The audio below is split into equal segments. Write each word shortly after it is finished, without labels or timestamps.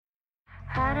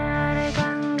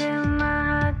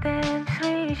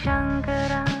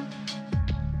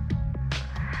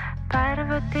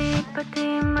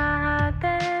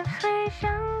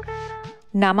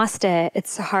Namaste, it's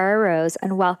Sahara Rose,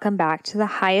 and welcome back to the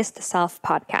Highest Self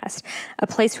podcast, a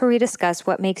place where we discuss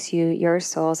what makes you your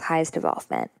soul's highest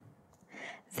development.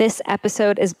 This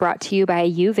episode is brought to you by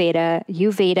Ayurveda.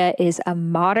 Ayurveda is a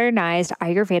modernized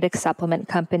Ayurvedic supplement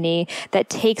company that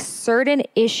takes certain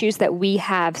issues that we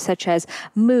have, such as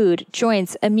mood,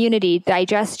 joints, immunity,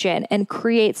 digestion, and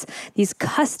creates these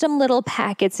custom little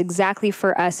packets exactly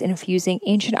for us, infusing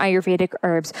ancient Ayurvedic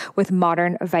herbs with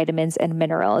modern vitamins and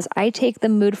minerals. I take the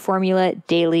mood formula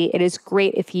daily. It is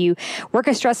great if you work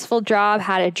a stressful job,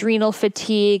 had adrenal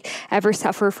fatigue, ever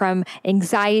suffer from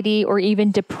anxiety or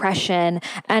even depression.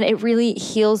 And it really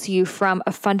heals you from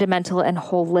a fundamental and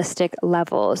holistic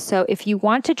level. So if you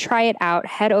want to try it out,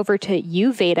 head over to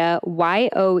Youveda,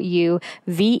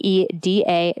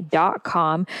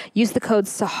 YOUVEDA.com. Use the code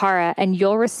Sahara and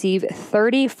you'll receive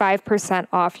 35%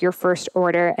 off your first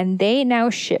order. And they now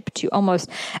ship to almost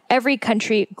every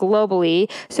country globally.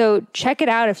 So check it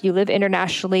out. If you live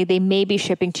internationally, they may be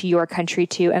shipping to your country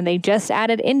too. And they just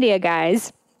added India,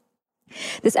 guys.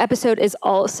 This episode is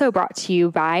also brought to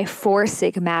you by Four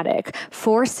Sigmatic.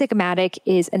 Four Sigmatic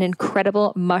is an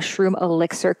incredible mushroom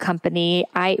elixir company.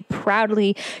 I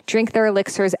proudly drink their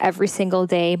elixirs every single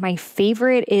day. My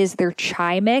favorite is their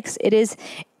chai mix. It is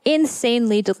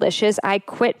insanely delicious. I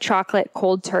quit chocolate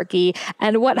cold turkey,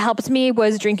 and what helped me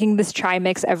was drinking this chai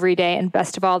mix every day. And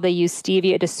best of all, they use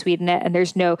stevia to sweeten it, and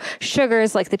there's no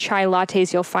sugars like the chai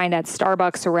lattes you'll find at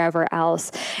Starbucks or wherever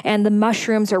else. And the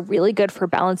mushrooms are really good for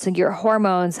balancing your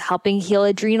hormones, helping heal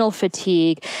adrenal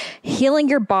fatigue, healing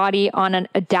your body on an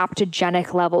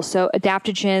adaptogenic level. So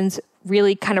adaptogens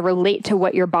really kind of relate to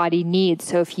what your body needs.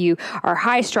 So if you are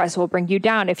high stress, it will bring you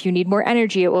down. If you need more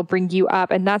energy, it will bring you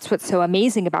up. And that's what's so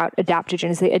amazing about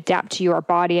adaptogens. They adapt to your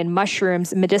body, and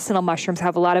mushrooms, medicinal mushrooms,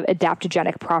 have a lot of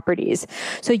adaptogenic properties.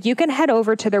 So you can head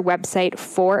over to their website,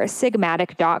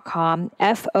 foursigmatic.com,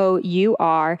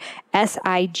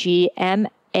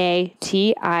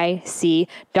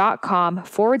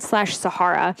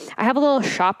 FOURSIGMATIC.com/Sahara. I have a little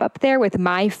shop up there with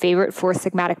my favorite Four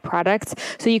Sigmatic products.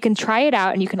 So you can try it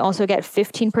out, and you can also get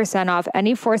 15% off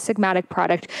any Four Sigmatic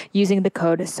product using the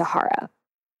code Sahara.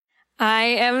 I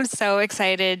am so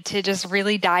excited to just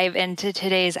really dive into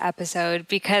today's episode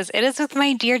because it is with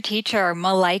my dear teacher,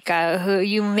 Malaika, who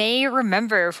you may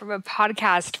remember from a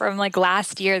podcast from like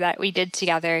last year that we did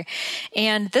together.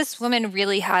 And this woman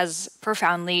really has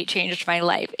profoundly changed my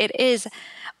life. It is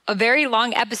a very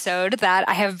long episode that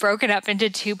I have broken up into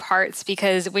two parts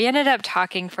because we ended up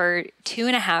talking for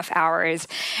 2.5 hours.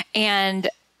 And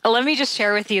let me just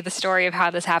share with you the story of how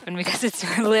this happened because it's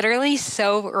literally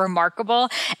so remarkable.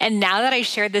 And now that I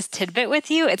shared this tidbit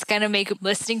with you, it's going to make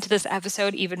listening to this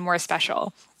episode even more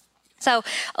special. So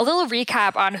a little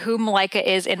recap on who Malaika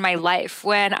is in my life.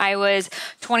 When I was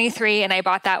 23 and I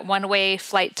bought that one-way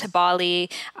flight to Bali,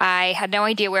 I had no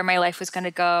idea where my life was going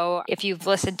to go. If you've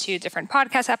listened to different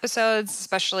podcast episodes,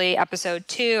 especially episode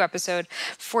 2, episode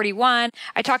 41,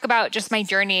 I talk about just my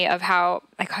journey of how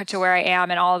I got to where I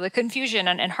am and all of the confusion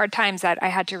and hard times that I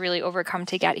had to really overcome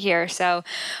to get here. So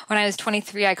when I was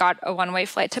 23, I got a one-way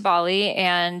flight to Bali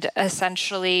and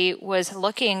essentially was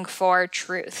looking for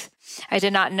truth. I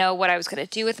did not know what I was going to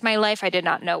do with my life. I did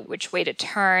not know which way to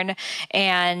turn.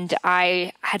 And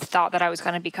I had thought that I was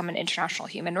going to become an international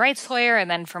human rights lawyer.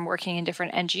 And then from working in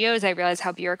different NGOs, I realized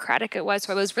how bureaucratic it was.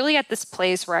 So I was really at this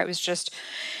place where I was just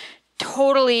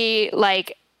totally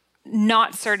like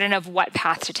not certain of what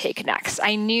path to take next.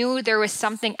 I knew there was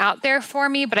something out there for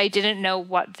me, but I didn't know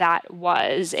what that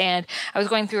was. And I was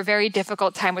going through a very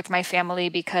difficult time with my family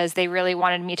because they really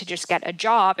wanted me to just get a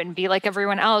job and be like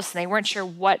everyone else. And they weren't sure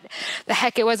what the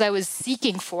heck it was I was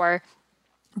seeking for.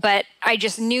 But I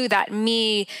just knew that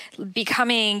me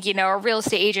becoming, a real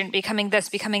estate agent, becoming this,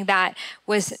 becoming that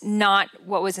was not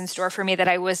what was in store for me, that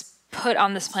I was put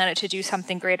on this planet to do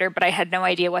something greater, but I had no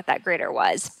idea what that greater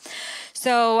was.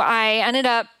 So I ended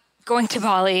up going to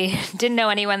Bali, didn't know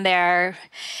anyone there,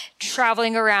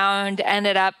 traveling around,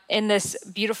 ended up in this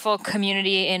beautiful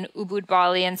community in Ubud,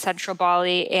 Bali, in central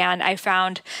Bali, and I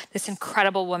found this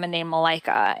incredible woman named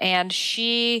Malaika, and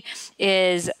she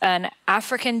is an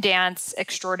African dance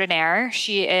extraordinaire.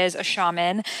 She is a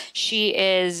shaman. She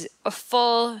is a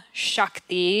full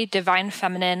Shakti, divine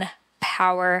feminine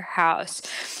powerhouse.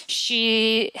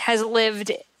 She has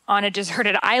lived on a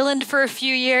deserted island for a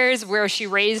few years where she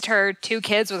raised her 2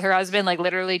 kids with her husband, like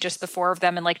literally just the 4 of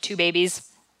them and like 2 babies.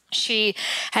 She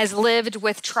has lived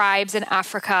with tribes in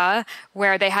Africa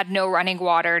where they had no running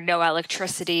water, no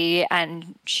electricity,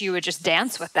 and she would just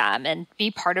dance with them and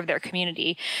be part of their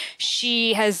community.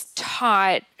 She has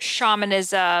taught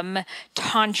shamanism,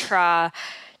 tantra,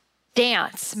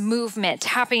 dance, movement,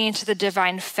 tapping into the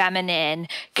divine feminine,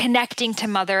 connecting to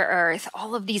Mother Earth,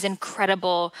 all of these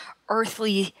incredible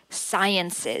earthly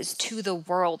sciences to the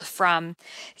world, from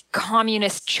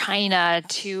communist China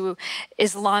to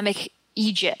Islamic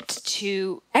Egypt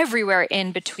to everywhere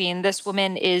in between. This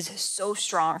woman is so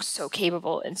strong, so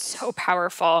capable, and so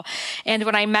powerful. And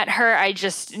when I met her, I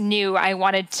just knew I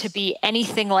wanted to be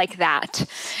anything like that.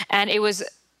 And it was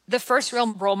the first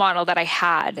real role model that I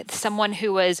had, someone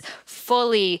who was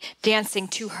fully dancing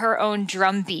to her own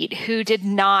drum beat, who did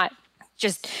not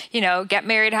just, get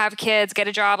married, have kids, get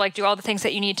a job, like do all the things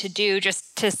that you need to do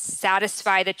just to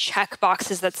satisfy the check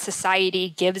boxes that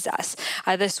society gives us.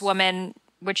 This woman,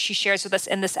 which she shares with us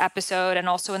in this episode and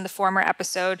also in the former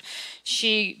episode,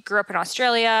 she grew up in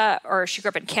Australia, or she grew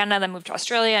up in Canada, then moved to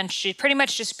Australia, and she pretty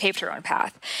much just paved her own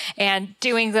path and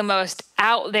doing the most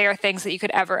out there things that you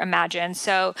could ever imagine.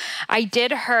 So I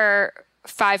did her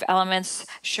 5 Elements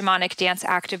Shamanic Dance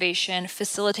Activation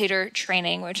Facilitator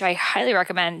training, which I highly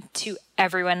recommend to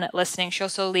everyone listening. She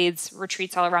also leads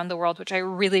retreats all around the world, which I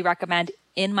really recommend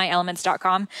in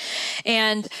myelements.com.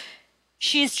 And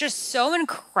she's just so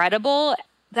incredible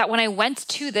that when I went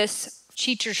to this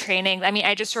teacher training,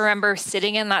 I just remember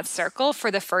sitting in that circle for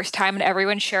the first time and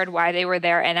everyone shared why they were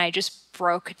there, and I just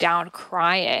broke down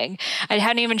crying. I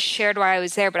hadn't even shared why I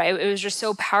was there, but it was just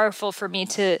so powerful for me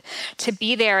to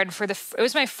be there. And it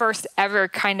was my first ever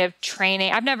kind of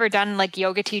training. I've never done like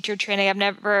yoga teacher training. I've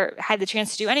never had the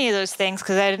chance to do any of those things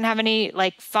because I didn't have any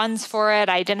like funds for it.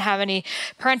 I didn't have any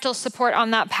parental support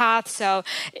on that path. So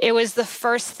it was the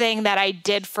first thing that I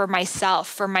did for myself,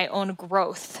 for my own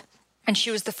growth. And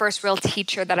she was the first real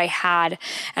teacher that I had.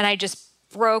 And I just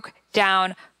broke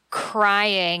down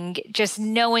crying, just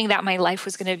knowing that my life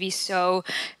was going to be so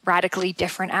radically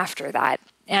different after that.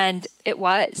 And it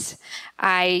was.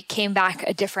 I came back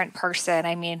a different person.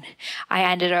 I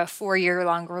ended a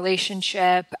 4-year-long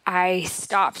relationship. I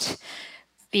stopped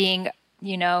being,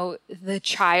 the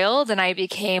child, and I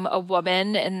became a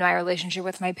woman in my relationship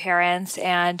with my parents,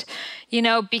 and,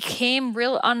 became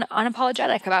real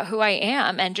unapologetic about who I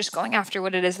am and just going after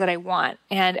what it is that I want.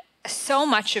 And so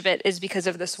much of it is because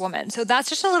of this woman. So that's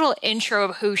just a little intro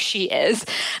of who she is.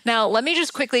 Now, let me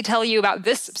just quickly tell you about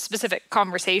this specific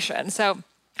conversation. So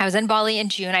I was in Bali in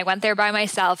June. I went there by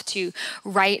myself to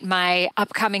write my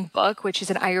upcoming book, which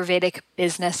is an Ayurvedic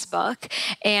business book.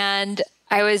 And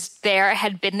I was there. I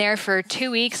had been there for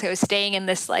 2 weeks. I was staying in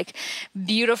this like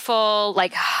beautiful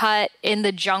like hut in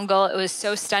the jungle. It was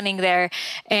so stunning there.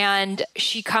 And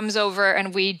she comes over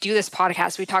and we do this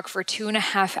podcast. We talk for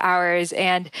 2.5 hours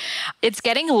and it's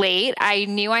getting late. I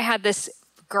knew I had this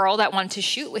girl that wanted to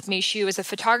shoot with me. She was a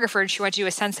photographer and she wanted to do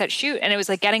a sunset shoot, and it was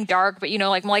like getting dark, but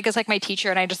like Malika's like my teacher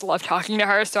and I just love talking to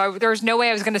her. So there was no way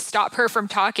I was going to stop her from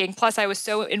talking. Plus I was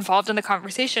so involved in the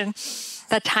conversation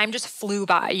that time just flew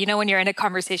by. When you're in a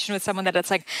conversation with someone that it's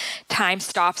like time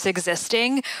stops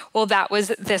existing. Well, that was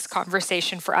this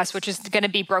conversation for us, which is going to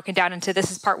be broken down into this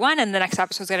is part 1 and the next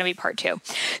episode is going to be part 2.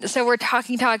 So we're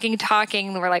talking.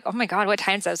 And we're like, oh my God, what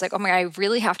time is it? I was like, oh my God, I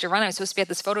really have to run. I was supposed to be at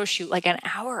this photo shoot like an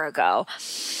hour ago.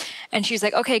 And she's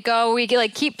like, okay, go. We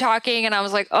like keep talking. And I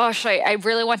was like, oh, I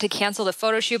really want to cancel the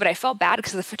photo shoot, but I felt bad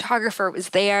because the photographer was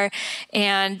there.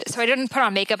 And so I didn't put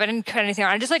on makeup. I didn't put anything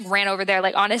on. I just like ran over there,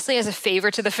 like honestly, as a favor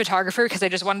to the photographer, because I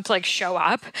just wanted to like show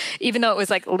up, even though it was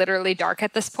like literally dark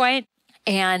at this point.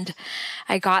 And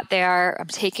I got there, I'm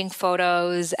taking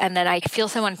photos, and then I feel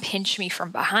someone pinch me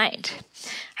from behind.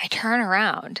 I turn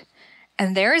around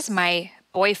and there's my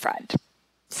boyfriend,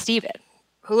 Steven,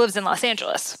 who lives in Los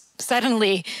Angeles,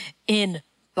 suddenly in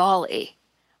Bali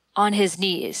on his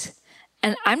knees.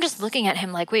 And I'm just looking at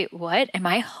him like, wait, what? Am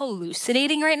I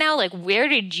hallucinating right now? Like, where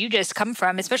did you just come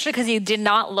from? Especially because he did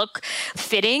not look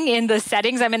fitting in the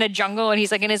settings. I'm in a jungle and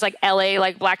he's like in his like LA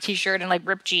like black t-shirt and like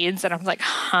ripped jeans. And I'm like,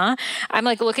 huh? I'm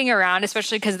like looking around,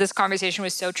 especially because this conversation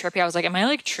was so trippy. I was like, am I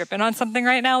like tripping on something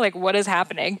right now? Like, what is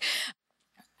happening?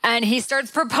 And he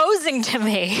starts proposing to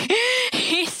me.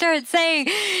 He starts saying,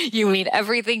 you mean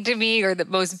everything to me. You're the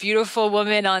most beautiful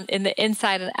woman in the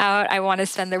inside and out. I want to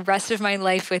spend the rest of my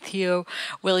life with you.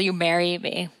 Will you marry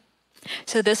me?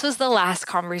 So this was the last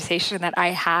conversation that I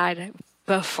had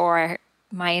before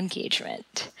my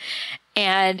engagement.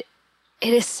 And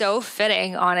it is so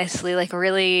fitting, honestly, like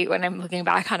really, when I'm looking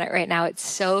back on it right now, it's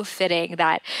so fitting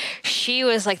that she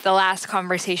was like the last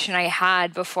conversation I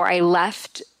had before I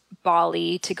left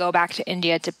Bali to go back to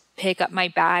India to pick up my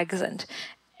bags and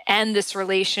end this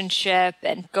relationship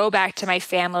and go back to my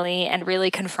family and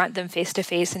really confront them face to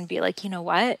face and be like, you know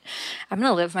what? I'm going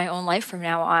to live my own life from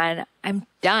now on. I'm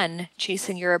done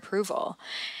chasing your approval.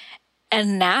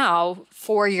 And now,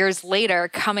 4 years later,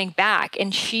 coming back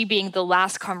and she being the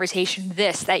last conversation,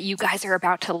 that you guys are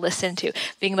about to listen to,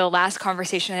 being the last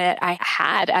conversation that I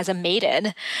had as a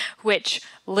maiden, which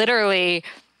literally,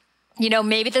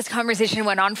 maybe this conversation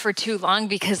went on for too long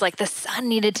because like the sun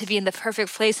needed to be in the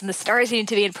perfect place and the stars needed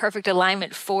to be in perfect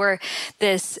alignment for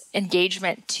this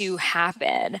engagement to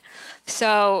happen.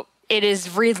 So it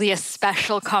is really a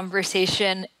special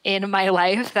conversation in my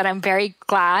life that I'm very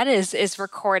glad is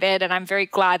recorded. And I'm very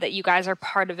glad that you guys are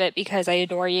part of it because I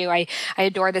adore you. I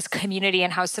adore this community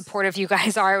and how supportive you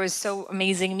guys are. It was so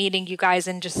amazing meeting you guys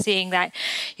and just seeing that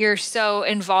you're so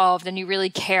involved and you really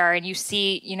care and you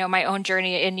see, my own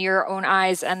journey in your own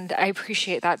eyes. And I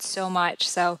appreciate that so much.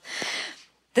 So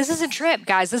this is a trip,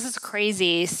 guys. This is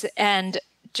crazy. And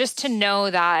just to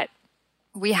know that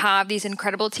we have these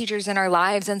incredible teachers in our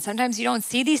lives, and sometimes you don't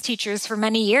see these teachers for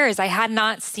many years. I had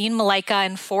not seen Malaika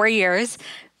in 4 years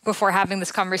before having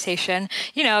this conversation.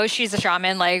 She's a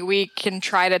shaman. Like, we can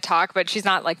try to talk, but she's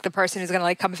not like the person who's going to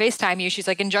like come FaceTime you. She's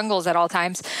like in jungles at all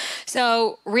times.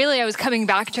 So really, I was coming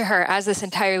back to her as this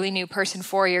entirely new person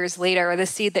 4 years later, the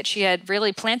seed that she had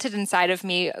really planted inside of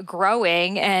me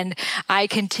growing, and I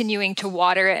continuing to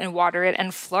water it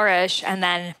and flourish. And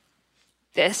then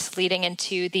this leading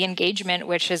into the engagement,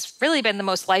 which has really been the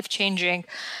most life-changing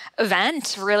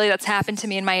event really that's happened to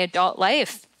me in my adult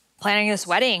life. Planning this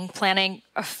wedding, planning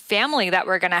a family that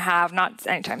we're going to have, not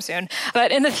anytime soon,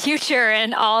 but in the future,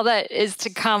 and all that is to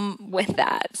come with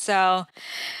that. So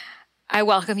I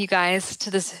welcome you guys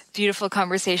to this beautiful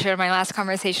conversation, my last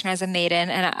conversation as a maiden,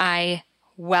 and I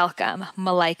welcome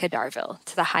Malaika Darville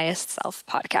to the Highest Self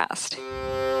podcast.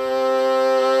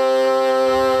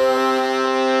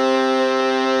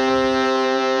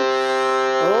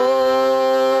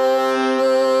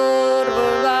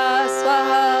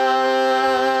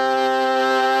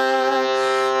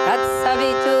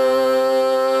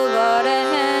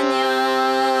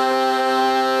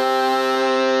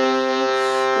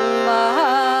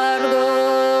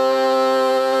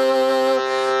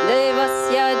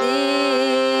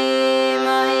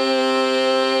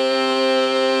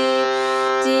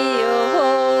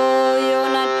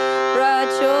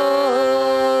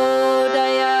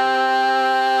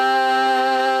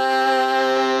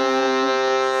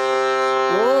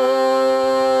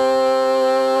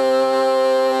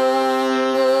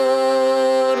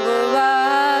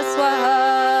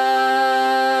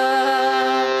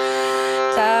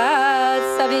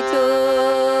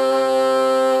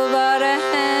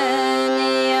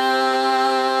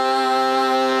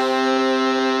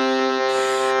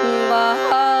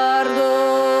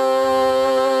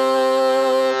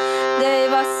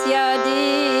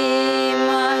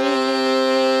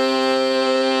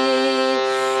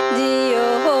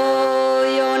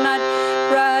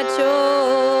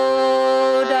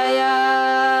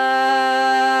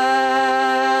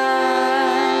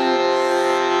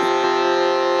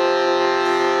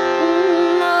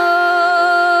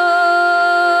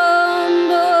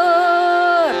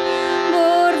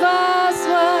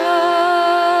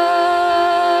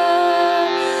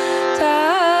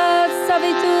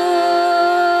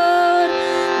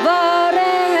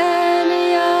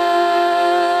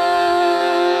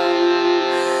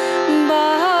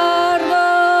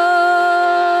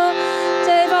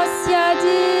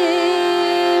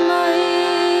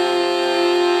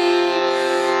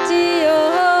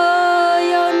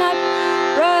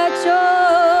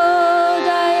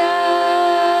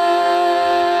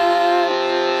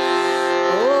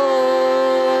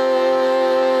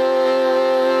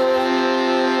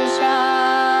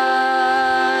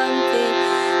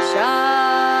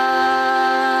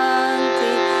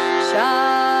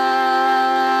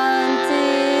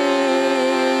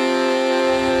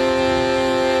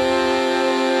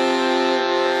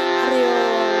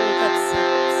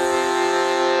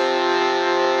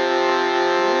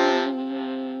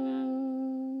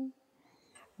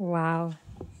 Wow.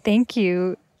 Thank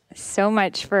you so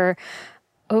much for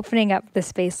opening up the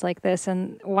space like this.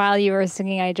 And while you were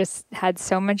singing, I just had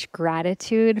so much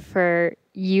gratitude for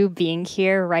you being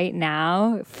here right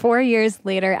now, 4 years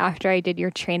later after I did your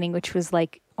training, which was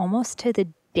like almost to the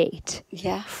date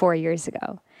 4 years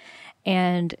ago.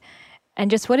 And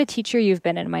just what a teacher you've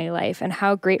been in my life, and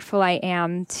how grateful I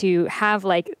am to have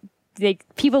like like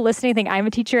people listening think I'm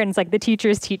a teacher and it's like the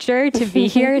teacher's teacher to be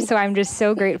here. So I'm just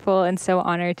so grateful and so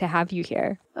honored to have you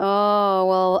here. Oh,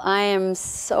 well, I am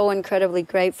so incredibly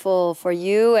grateful for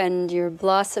you and your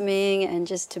blossoming and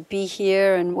just to be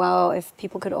here. And wow, if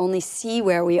people could only see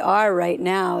where we are right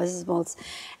now, this is the most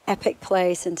epic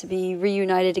place, and to be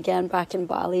reunited again back in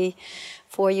Bali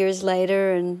 4 years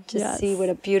later and just see what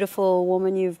a beautiful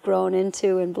woman you've grown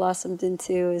into and blossomed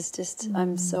into is just,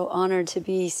 I'm so honored to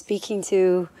be speaking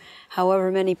to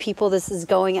however many people this is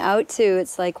going out to.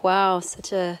 It's like, wow,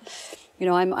 such a, you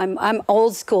know, I'm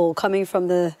old school, coming from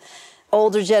the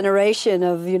older generation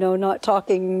of, you know, not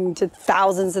talking to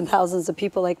thousands and thousands of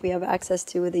people like we have access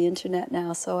to with the internet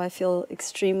now. So I feel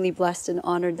extremely blessed and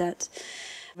honored that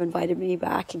invited me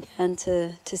back again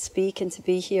to speak and to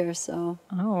be here. So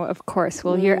of course.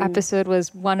 Well, your episode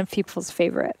was one of people's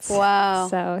favorites. Wow.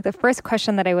 So the first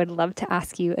question that I would love to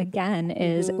ask you again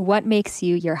is, what makes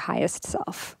you your highest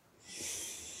self?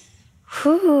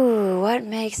 What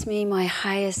makes me my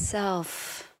highest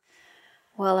self?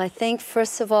 Well, I think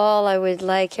first of all, I would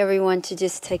like everyone to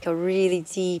just take a really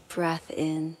deep breath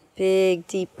in. Big,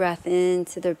 deep breath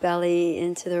into their belly,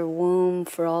 into their womb,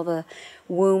 for all the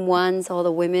womb ones, all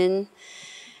the women.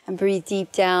 And breathe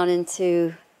deep down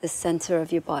into the center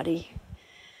of your body.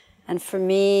 And for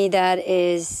me, that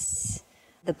is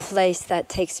the place that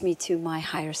takes me to my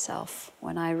higher self.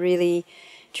 When I really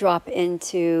drop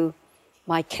into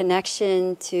my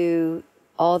connection to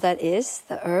all that is,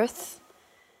 the earth,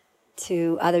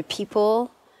 to other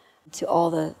people, to all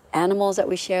the animals that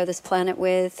we share this planet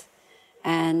with,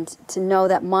 and to know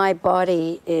that my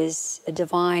body is a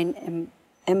divine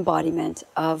embodiment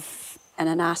of and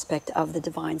an aspect of the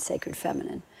divine sacred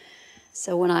feminine.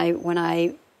 So when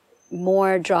I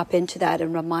more drop into that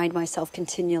and remind myself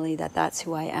continually that that's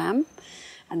who I am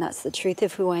and that's the truth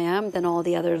of who I am, then all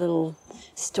the other little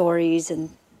stories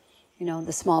and, you know,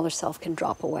 the smaller self can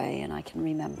drop away, and I can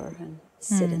remember and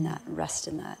sit in that and rest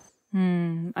in that.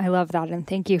 I love that. And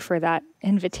thank you for that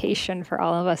invitation for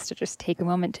all of us to just take a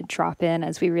moment to drop in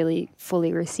as we really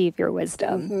fully receive your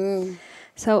wisdom.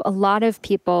 So a lot of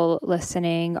people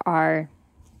listening are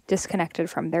disconnected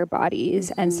from their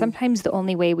bodies. And sometimes the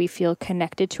only way we feel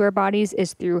connected to our bodies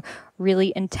is through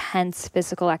really intense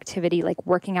physical activity, like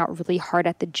working out really hard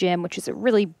at the gym, which is a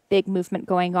really big movement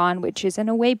going on, which is in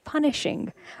a way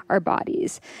punishing our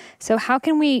bodies. So how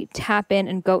can we tap in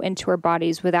and go into our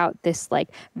bodies without this like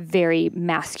very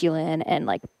masculine and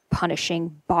like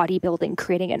punishing bodybuilding,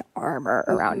 creating an armor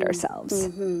around ourselves?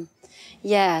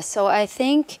 Yeah, so I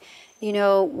think, you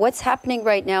know, what's happening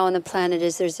right now on the planet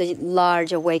is there's a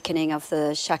large awakening of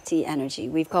the Shakti energy.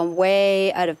 We've gone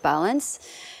way out of balance,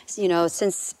 you know,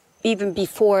 since even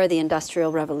before the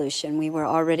Industrial Revolution. We were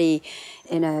already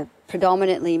in a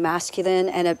predominantly masculine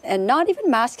and not even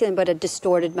masculine, but a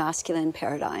distorted masculine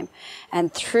paradigm.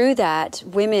 And through that,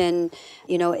 women,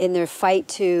 you know, in their fight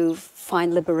to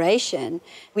find liberation,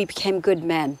 we became good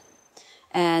men.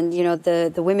 And, you know,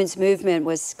 the women's movement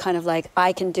was kind of like,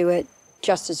 I can do it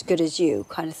just as good as you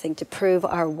kind of thing, to prove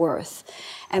our worth.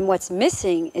 And what's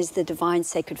missing is the divine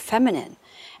sacred feminine.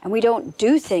 And we don't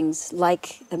do things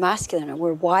like the masculine.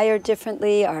 We're wired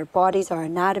differently. Our bodies, our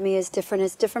anatomy is different.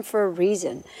 It's different for a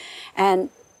reason. And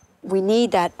we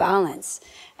need that balance.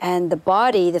 And the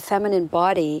body, the feminine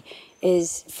body,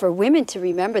 is for women to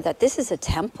remember that this is a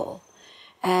temple.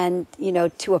 And, you know,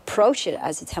 to approach it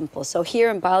as a temple. So here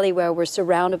in Bali, where we're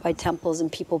surrounded by temples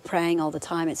and people praying all the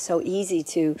time, it's so easy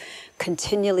to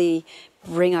continually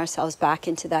bring ourselves back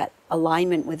into that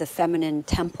alignment with the feminine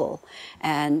temple.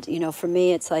 And, you know, for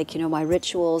me, it's like, you know, my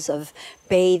rituals of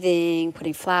bathing,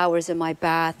 putting flowers in my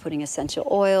bath, putting essential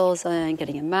oils on,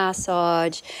 getting a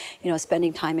massage, you know,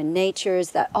 spending time in nature,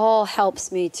 that all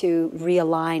helps me to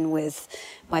realign with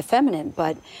my feminine.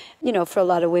 But, you know, for a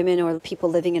lot of women or people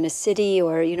living in a city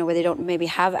or, you know, where they don't maybe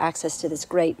have access to this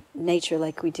great nature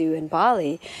like we do in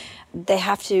Bali, they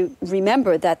have to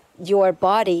remember that your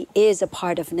body is a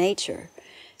part of nature.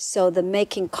 So the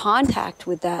making contact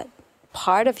with that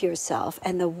part of yourself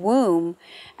and the womb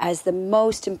as the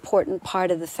most important part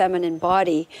of the feminine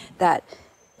body that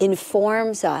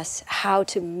informs us how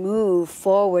to move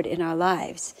forward in our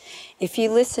lives. If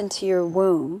you listen to your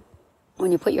womb,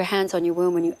 when you put your hands on your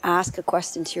womb, when you ask a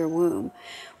question to your womb,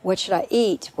 what should I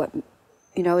eat? What,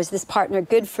 you know, is this partner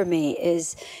good for me?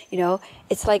 Is, you know,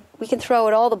 it's like we can throw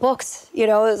out all the books, you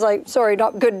know, it's like, sorry,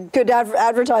 not good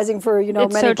advertising for, you know,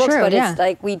 it's many so books, true, but yeah. It's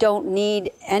like we don't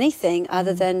need anything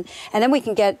other than, and then we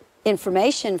can get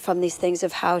information from these things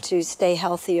of how to stay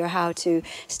healthy or how to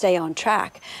stay on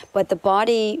track. But the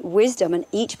body wisdom, and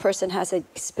each person has a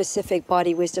specific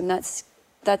body wisdom that's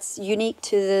that's unique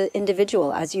to the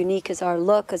individual, as unique as our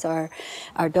look, as our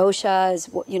dosha, as,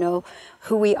 you know,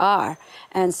 who we are.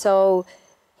 And so,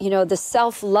 you know, the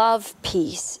self-love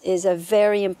piece is a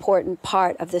very important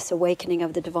part of this awakening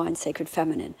of the divine sacred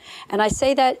feminine. And I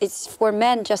say that it's for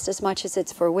men just as much as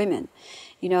it's for women,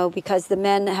 you know, because the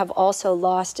men have also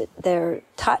lost their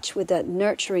touch with the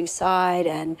nurturing side,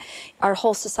 and our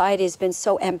whole society has been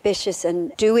so ambitious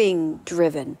and doing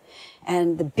driven,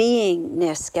 and the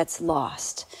beingness gets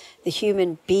lost, the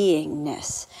human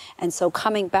beingness. And so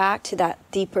coming back to that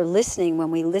deeper listening, when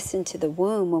we listen to the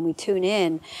womb, when we tune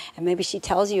in, and maybe she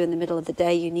tells you in the middle of the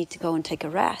day, you need to go and take a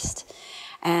rest.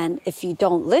 And if you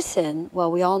don't listen,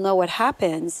 well, we all know what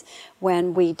happens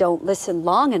when we don't listen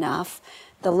long enough.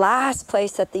 The last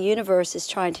place that the universe is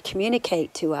trying to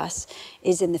communicate to us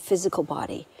is in the physical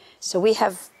body. So we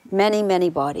have many,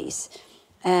 many bodies.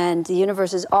 And the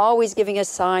universe is always giving us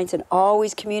signs and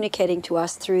always communicating to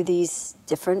us through these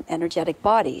different energetic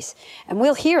bodies. And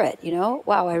we'll hear it, you know,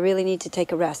 wow, I really need to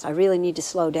take a rest. I really need to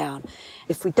slow down.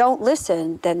 If we don't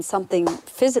listen, then something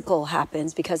physical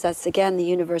happens, because that's, again, the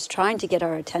universe trying to get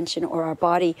our attention, or our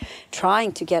body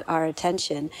trying to get our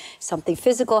attention. Something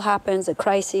physical happens, a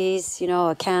crisis, you know,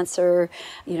 a cancer,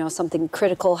 you know, something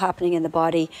critical happening in the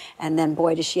body. And then,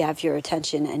 boy, does she have your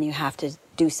attention, and you have to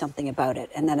do something about it.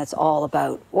 And then it's all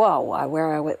about, whoa,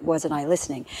 wasn't I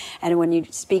listening? And when you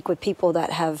speak with people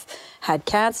that have had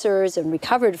cancers and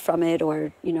recovered from it,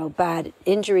 or, you know, bad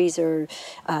injuries or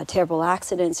terrible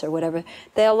accidents or whatever,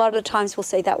 they a lot of times will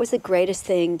say that was the greatest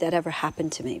thing that ever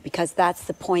happened to me, because that's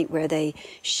the point where they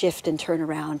shift and turn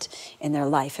around in their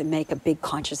life and make a big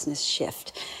consciousness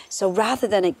shift. So rather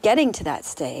than it getting to that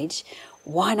stage,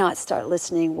 why not start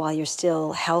listening while you're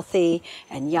still healthy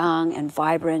and young and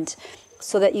vibrant,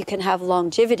 so that you can have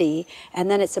longevity? And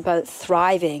then it's about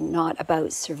thriving, not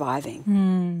about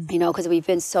surviving. You know, because we've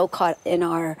been so caught in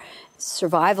our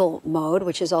survival mode,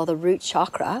 which is all the root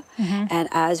chakra. And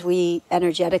as we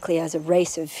energetically, as a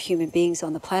race of human beings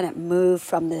on the planet, move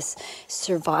from this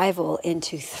survival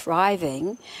into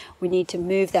thriving, we need to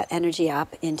move that energy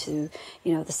up into,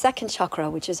 you know, the second chakra,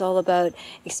 which is all about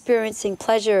experiencing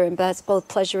pleasure. And that's both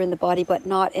pleasure in the body, but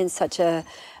not in such a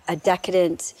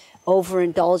decadent,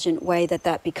 overindulgent way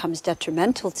that becomes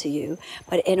detrimental to you,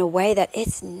 but in a way that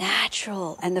it's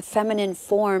natural, and the feminine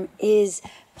form is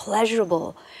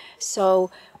pleasurable.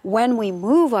 So when we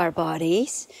move our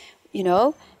bodies, you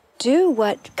know, do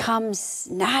what comes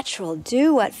natural,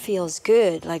 do what feels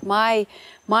good. Like my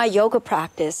yoga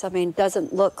practice, I mean,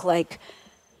 doesn't look like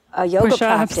a yoga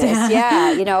Push-ups, practice.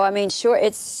 Yeah, you know, I mean, sure,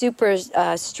 it's super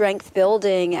strength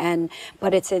building,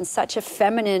 but it's in such a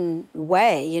feminine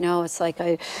way, you know. It's like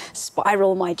I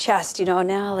spiral my chest, you know,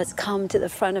 now let's come to the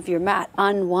front of your mat,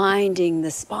 unwinding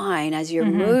the spine as you're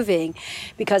moving,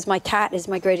 because my cat is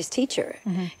my greatest teacher.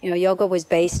 You know, yoga was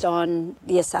based on,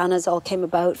 the asanas all came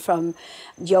about from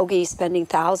yogis spending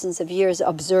thousands of years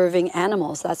observing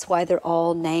animals. That's why they're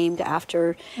all named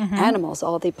after animals.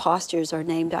 All the postures are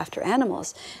named after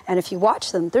animals. And if you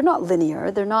watch them, they're not linear.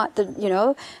 They're not, you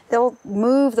know, they'll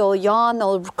move, they'll yawn,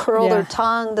 they'll curl their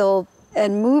tongue,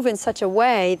 and move in such a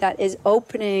way that is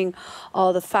opening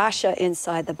all the fascia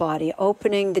inside the body,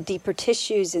 opening the deeper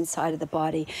tissues inside of the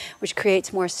body, which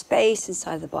creates more space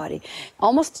inside of the body.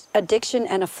 Almost addiction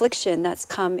and affliction that's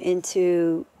come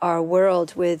into our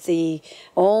world, with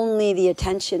only the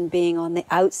attention being on the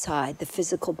outside, the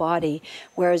physical body,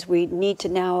 whereas we need to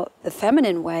now, the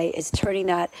feminine way is turning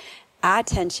that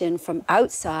attention from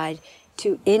outside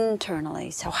to internally.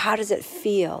 So how does it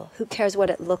feel? Who cares what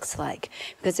it looks like?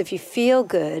 Because if you feel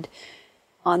good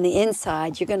on the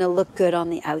inside, you're going to look good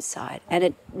on the outside. And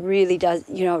it really does,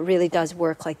 you know, it really does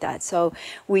work like that. So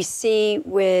we see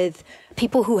with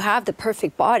people who have the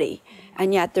perfect body,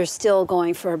 and yet they're still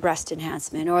going for a breast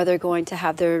enhancement, or they're going to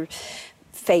have their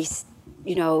face,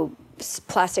 you know,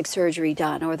 plastic surgery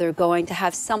done, or they're going to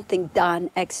have something done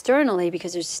externally,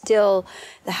 because there's still,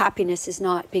 the happiness is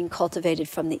not being cultivated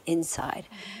from the inside.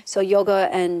 So yoga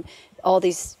and all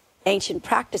these ancient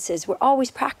practices were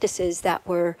always practices that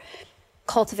were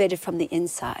cultivated from the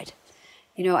inside.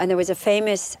 You know, and there was a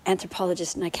famous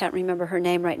anthropologist, and I can't remember her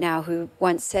name right now, who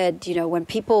once said, you know, when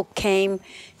people came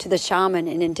to the shaman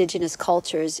in indigenous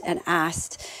cultures and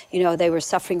asked, you know, they were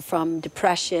suffering from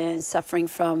depression, suffering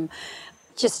from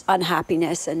just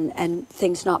unhappiness and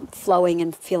things not flowing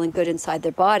and feeling good inside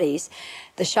their bodies,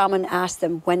 the shaman asked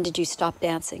them, when did you stop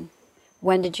dancing?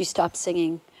 When did you stop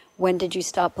singing? When did you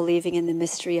stop believing in the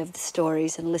mystery of the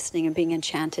stories and listening and being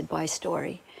enchanted by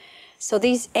story? So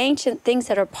these ancient things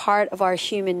that are part of our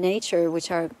human nature,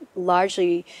 which are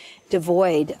largely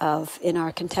devoid of in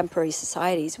our contemporary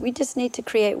societies, we just need to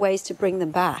create ways to bring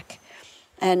them back.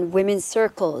 and women's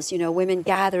circles, women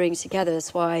gatherings together.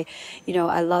 That's why,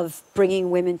 I love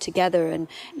bringing women together. And,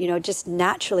 just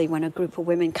naturally when a group of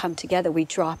women come together, we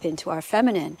drop into our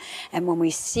feminine. And when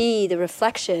we see the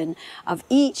reflection of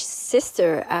each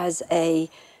sister as a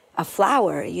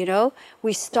flower,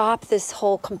 we stop this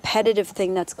whole competitive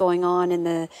thing that's going on in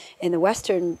the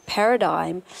Western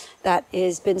paradigm that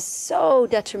has been so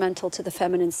detrimental to the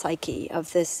feminine psyche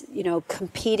of this,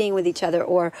 competing with each other,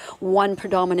 or one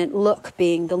predominant look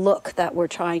being the look that we're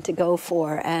trying to go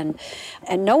for. And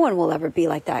no one will ever be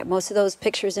like that. Most of those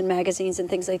pictures in magazines and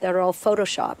things like that are all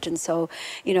photoshopped. And so,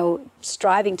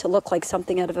 striving to look like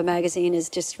something out of a magazine is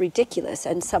just ridiculous.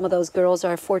 And some of those girls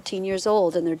are 14 years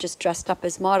old and they're just dressed up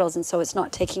as models. And so it's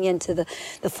not taking into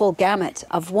the full gamut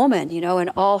of woman, in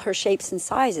all her shapes and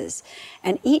sizes.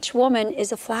 And each woman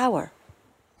is a flower.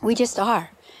 We just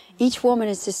are. Each woman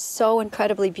is just so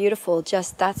incredibly beautiful.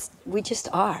 We just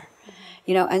are.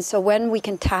 And so when we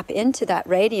can tap into that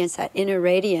radiance, that inner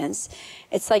radiance,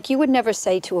 it's like you would never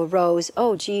say to a rose,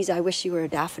 oh, geez, I wish you were a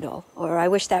daffodil, or I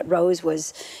wish that rose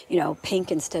was,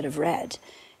 pink instead of red.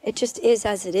 It just is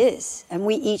as it is. And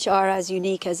we each are as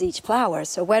unique as each flower.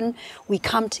 So when we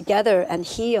come together and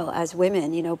heal as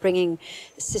women, bringing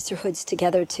sisterhoods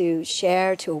together to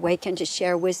share, to awaken, to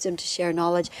share wisdom, to share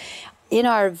knowledge, in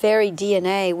our very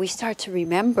DNA, we start to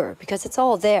remember, because it's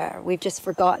all there. We've just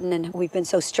forgotten, and we've been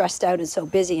so stressed out and so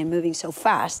busy and moving so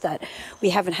fast that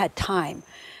we haven't had time.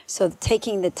 So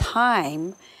taking the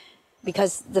time,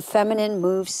 because the feminine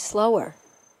moves slower.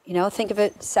 Think of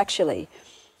it sexually.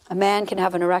 A man can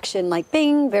have an erection like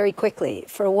bing, very quickly.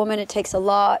 For a woman, it takes a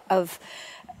lot of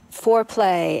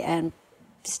foreplay and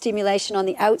stimulation on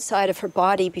the outside of her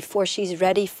body before she's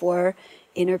ready for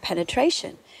inner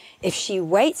penetration. If she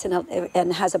waits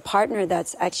and has a partner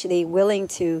that's actually willing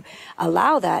to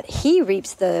allow that, he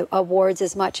reaps the awards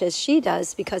as much as she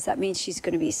does, because that means she's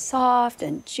going to be soft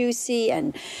and juicy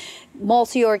and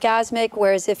multi-orgasmic.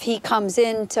 Whereas if he comes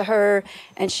in to her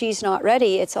and she's not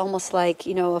ready, it's almost like,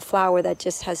 a flower that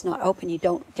just has not opened. You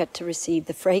don't get to receive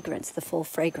the fragrance, the full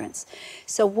fragrance.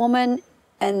 So woman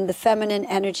and the feminine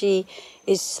energy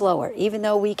is slower, even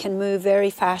though we can move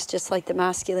very fast, just like the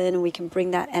masculine, and we can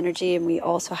bring that energy, and we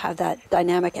also have that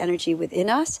dynamic energy within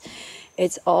us.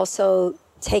 It's also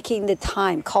taking the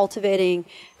time, cultivating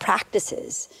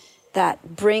practices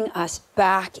that bring us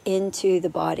back into the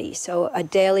body. So a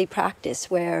daily practice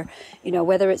where,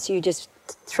 whether it's you just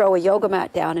throw a yoga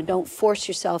mat down and don't force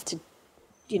yourself to,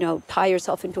 tie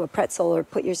yourself into a pretzel or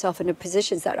put yourself into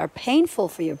positions that are painful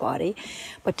for your body,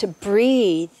 but to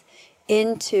breathe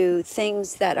into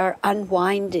things that are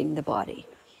unwinding the body,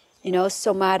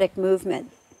 somatic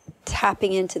movement,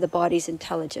 tapping into the body's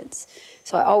intelligence.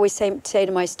 So I always say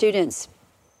to my students,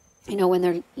 when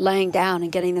they're laying down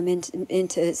and getting them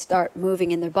into start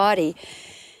moving in their body,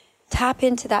 tap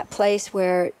into that place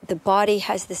where the body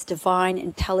has this divine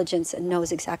intelligence and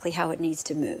knows exactly how it needs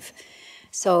to move.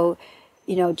 So,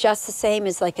 just the same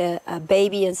as like a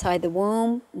baby inside the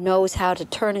womb knows how to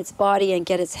turn its body and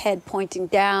get its head pointing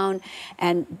down,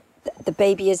 and the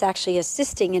baby is actually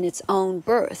assisting in its own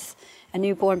birth, a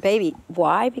newborn baby.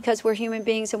 Why? Because we're human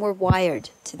beings and we're wired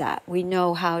to that. We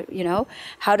know how,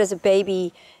 how does a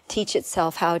baby teach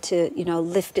itself how to,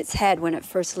 lift its head when it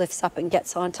first lifts up and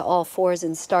gets onto all fours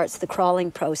and starts the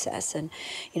crawling process, and,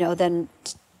 then,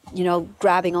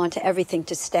 grabbing onto everything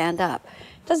to stand up.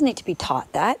 Doesn't need to be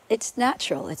taught that. It's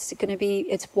natural.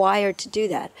 It's wired to do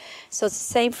that. So it's the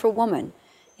same for woman,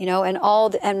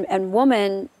 and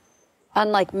woman,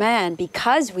 unlike man,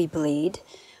 because we bleed,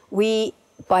 we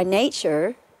by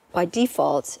nature, by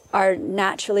default, are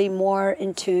naturally more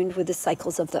in tune with the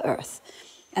cycles of the earth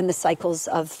and the cycles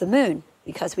of the moon,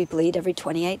 because we bleed every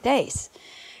 28 days.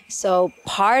 So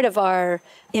part of our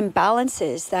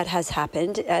imbalances that has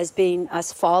happened has been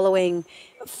us following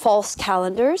false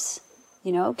calendars,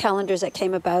 calendars that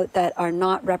came about that are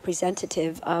not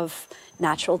representative of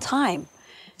natural time.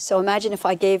 So imagine if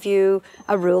I gave you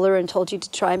a ruler and told you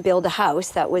to try and build a house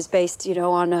that was based,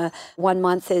 on 1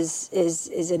 month is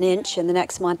an inch, and the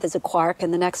next month is a quark,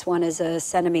 and the next one is a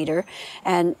centimeter.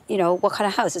 And, what kind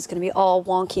of house? It's going to be all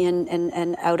wonky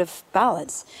and out of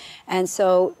balance. And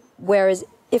so, whereas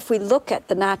if we look at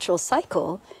the natural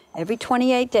cycle, every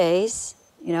 28 days,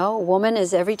 a woman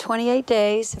is every 28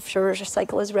 days. If her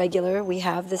cycle is regular, we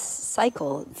have this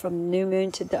cycle from new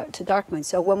moon to dark moon.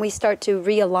 So when we start to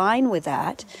realign with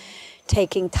that,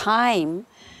 taking time,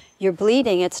 you're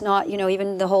bleeding. It's not,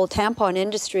 even the whole tampon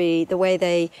industry, the way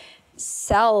they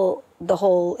sell the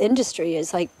whole industry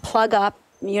is like plug up,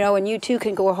 and you too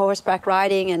can go horseback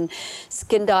riding and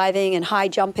skin diving and high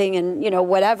jumping and,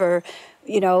 whatever,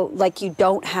 like you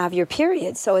don't have your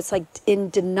period. So it's like in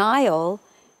denial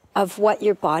of what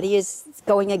your body is,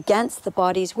 going against the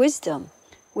body's wisdom,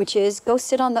 which is go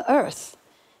sit on the earth.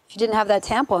 If you didn't have that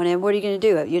tampon in, what are you going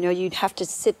to do? You'd have to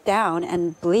sit down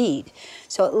and bleed.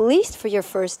 So at least for your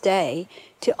first day,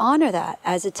 to honor that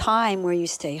as a time where you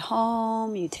stay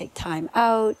home, you take time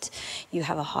out, you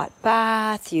have a hot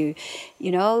bath, you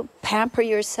pamper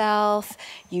yourself,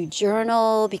 you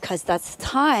journal, because that's the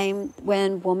time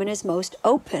when woman is most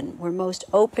open. We're most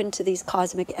open to these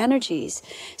cosmic energies.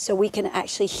 So we can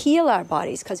actually heal our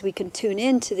bodies because we can tune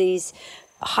into these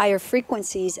higher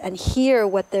frequencies and hear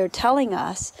what they're telling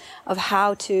us of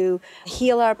how to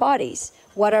heal our bodies,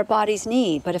 what our bodies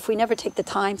need. But if we never take the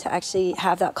time to actually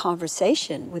have that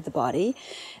conversation with the body,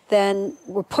 then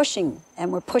we're pushing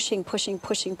and we're pushing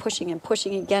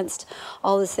against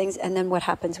all these things. And then what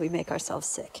happens? We make ourselves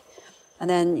sick. And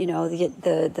then,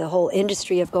 the whole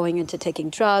industry of going into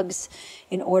taking drugs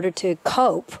in order to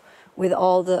cope with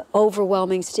all the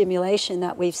overwhelming stimulation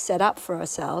that we've set up for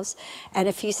ourselves. And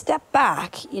if you step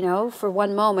back, for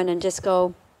one moment and just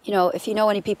go, if you know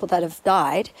any people that have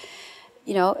died,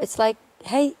 it's like,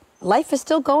 hey, life is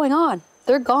still going on.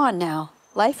 They're gone now.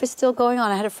 Life is still going on.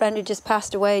 I had a friend who just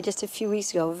passed away just a few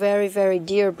weeks ago, a very, very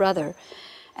dear brother.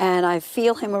 And I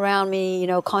feel him around me,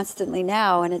 constantly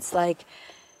now. And it's like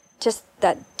just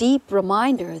that deep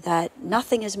reminder that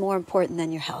nothing is more important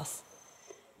than your health.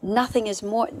 Nothing is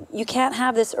more, you can't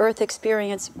have this earth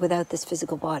experience without this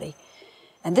physical body.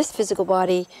 And this physical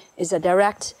body is a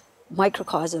direct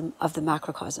microcosm of the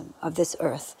macrocosm of this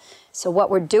earth. So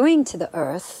what we're doing to the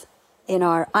earth in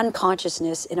our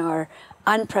unconsciousness, in our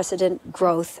unprecedented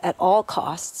growth at all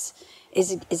costs,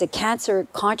 is a cancer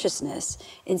consciousness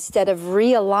instead of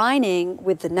realigning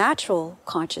with the natural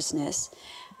consciousness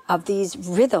of these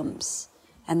rhythms.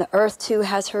 And the earth too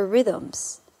has her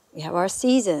rhythms. We have our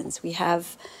seasons. We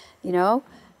have,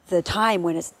 the time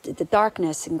when it's the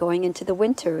darkness and going into the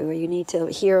winter, where you need to,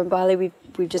 here in Bali,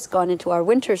 we've just gone into our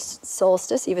winter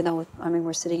solstice, even though,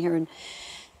 we're sitting here in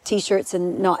t-shirts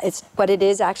and but it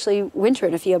is actually winter.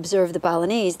 And if you observe the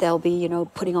Balinese, they'll be,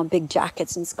 putting on big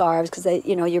jackets and scarves because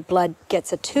your blood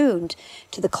gets attuned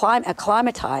to the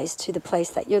acclimatized to the place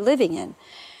that you're living in.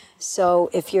 So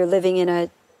if you're living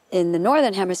in the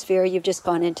northern hemisphere, you've just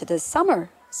gone into the summer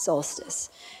solstice,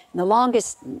 the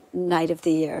longest night of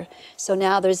the year. So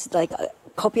now there's like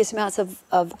copious amounts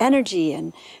of energy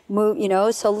and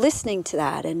move, so listening to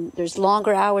that, and there's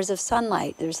longer hours of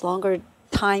sunlight, there's longer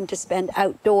time to spend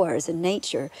outdoors in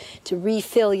nature to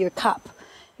refill your cup,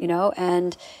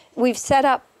 and we've set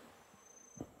up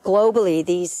globally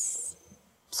these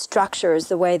structures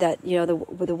the way that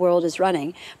the world is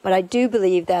running. But I do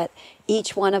believe that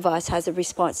each one of us has a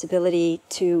responsibility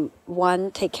to,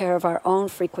 one, take care of our own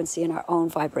frequency and our own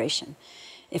vibration.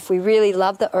 If we really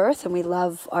love the earth and we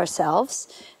love ourselves,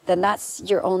 then that's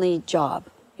your only job.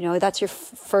 That's your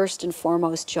first and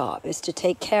foremost job, is to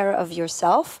take care of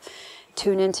yourself,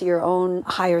 tune into your own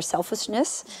higher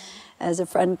selfishness, as a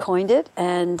friend coined it.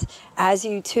 And as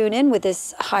you tune in with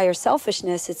this higher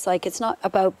selfishness, it's like, it's not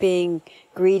about being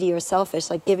greedy or selfish,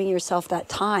 like giving yourself that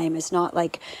time. It's not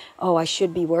like, oh, I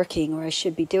should be working or I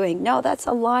should be doing. No, that's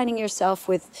aligning yourself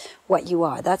with what you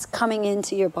are. That's coming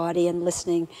into your body and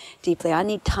listening deeply. I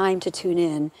need time to tune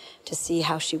in to see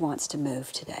how she wants to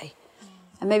move today.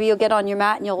 And maybe you'll get on your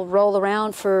mat and you'll roll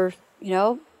around for,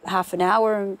 half an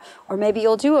hour, or maybe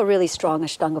you'll do a really strong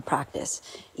Ashtanga practice.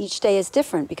 Each day is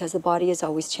different because the body is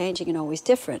always changing and always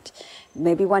different.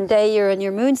 Maybe one day you're in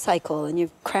your moon cycle and you're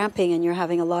cramping and you're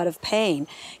having a lot of pain.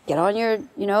 Get on your,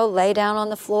 lay down on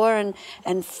the floor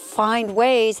and find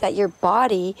ways that your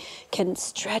body can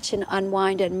stretch and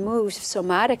unwind and move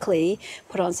somatically.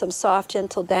 Put on some soft,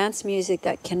 gentle dance music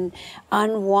that can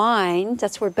unwind.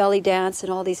 That's where belly dance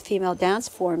and all these female dance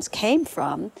forms came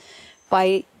from,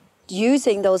 by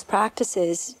using those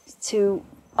practices to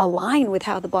align with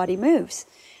how the body moves.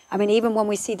 Even when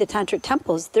we see the tantric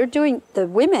temples, they're doing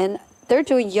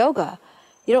yoga.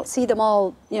 You don't see them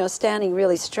all, standing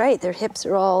really straight. Their hips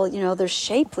are all, they're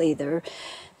shapely, they're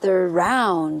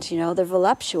round, they're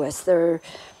voluptuous, they're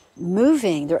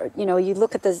moving. You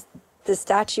look at the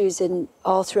statues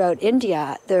all throughout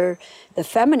India, the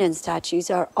feminine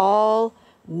statues are all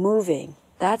moving.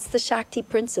 That's the Shakti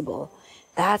principle.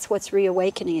 That's what's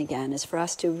reawakening again, is for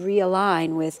us to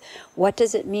realign with what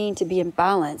does it mean to be in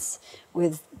balance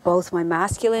with both my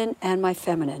masculine and my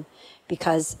feminine.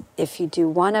 Because if you do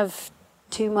one of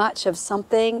too much of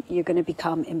something, you're going to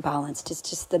become imbalanced. It's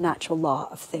just the natural law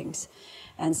of things.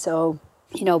 And so,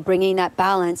 bringing that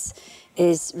balance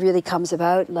really comes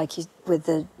about with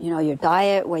your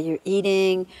diet, what you're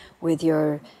eating, with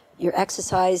your your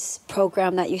exercise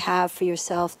program that you have for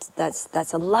yourself,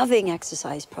 that's a loving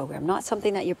exercise program, not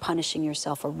something that you're punishing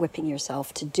yourself or whipping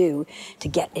yourself to do to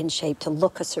get in shape, to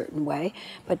look a certain way,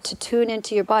 but to tune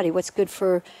into your body. What's good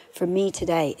for me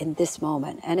today in this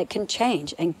moment? And it can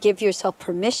change, and give yourself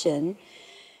permission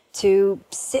to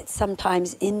sit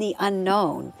sometimes in the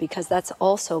unknown, because that's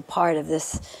also part of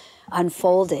this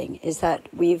unfolding, is that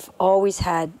we've always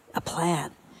had a plan,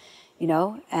 you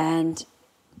know, and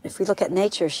if we look at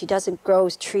nature, she doesn't grow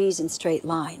trees in straight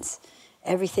lines.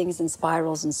 Everything's in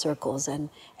spirals and circles, and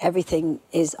everything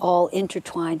is all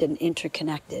intertwined and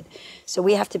interconnected. So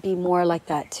we have to be more like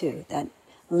that too, that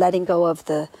letting go of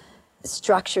the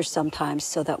structure sometimes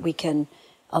so that we can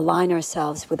align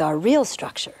ourselves with our real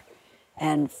structure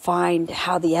and find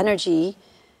how the energy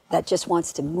that just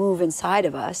wants to move inside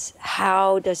of us,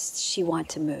 how does she want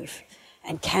to move?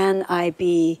 And can I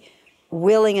be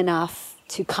willing enough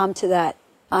to come to that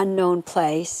unknown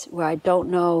place where I don't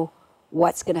know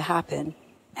what's going to happen,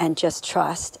 and just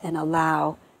trust and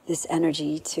allow this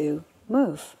energy to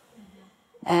move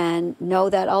and know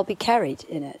that I'll be carried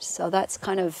in it. So that's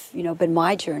kind of, you know, been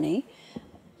my journey,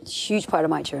 huge part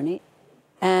of my journey.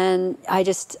 And I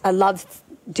love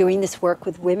doing this work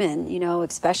with women, you know,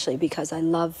 especially because I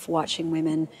love watching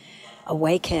women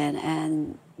awaken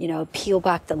and, you know, peel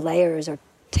back the layers or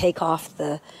take off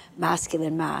the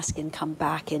masculine mask and come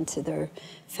back into their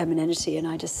femininity. And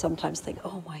I just sometimes think,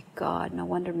 oh my God, no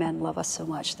wonder men love us so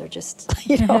much. They're just,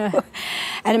 you know,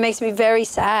 and it makes me very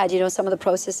sad, you know, some of the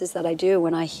processes that I do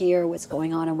when I hear what's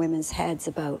going on in women's heads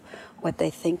about what they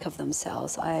think of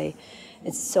themselves.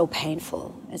 It's so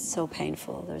painful. It's so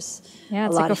painful. There's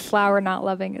it's like a flower not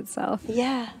loving itself.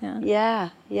 Yeah. And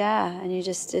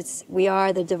we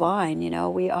are the divine, you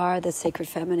know, we are the sacred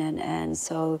feminine. And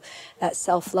so that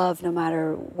self-love, no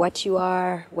matter what you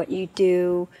are, what you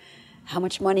do, how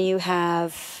much money you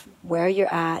have, where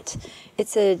you're at,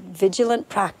 it's a vigilant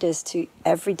practice to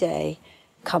every day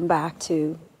come back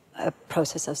to a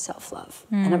process of self-love.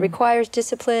 And it requires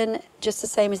discipline, just the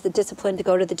same as the discipline to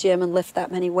go to the gym and lift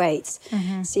that many weights.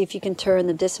 See if you can turn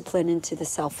the discipline into the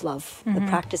self-love, the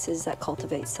practices that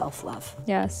cultivate self-love.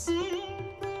 Yes.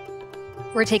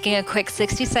 We're taking a quick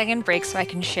 60-second break so I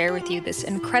can share with you this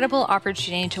incredible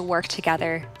opportunity to work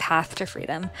together, Path to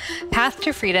Freedom. Path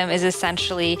to Freedom is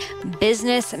essentially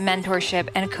business mentorship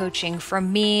and coaching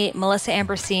from me, Melissa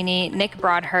Ambrosini, Nick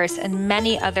Broadhurst, and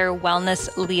many other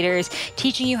wellness leaders,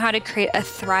 teaching you how to create a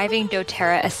thriving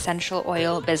doTERRA essential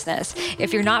oil business.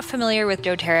 If you're not familiar with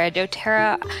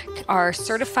doTERRA are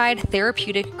certified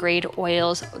therapeutic grade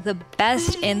oils, the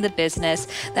best in the business,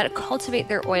 that cultivate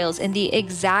their oils in the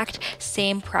exact same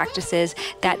practices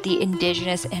that the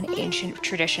indigenous and ancient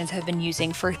traditions have been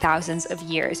using for thousands of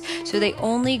years. So they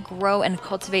only grow and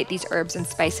cultivate these herbs and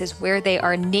spices where they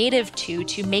are native to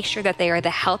make sure that they are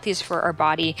the healthiest for our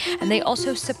body. And they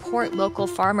also support local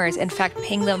farmers, in fact,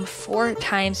 paying them 4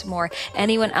 times more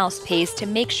anyone else pays to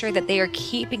make sure that they are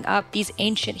keeping up these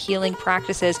ancient healing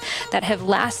practices that have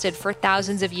lasted for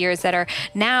thousands of years, that are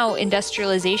now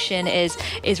industrialization is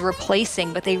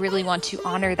replacing, but they really want to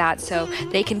honor that so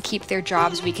they can keep their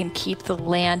jobs, we can keep the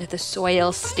land, the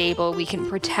soil stable, we can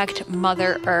protect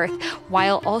Mother Earth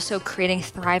while also creating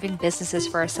thriving businesses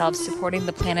for ourselves, supporting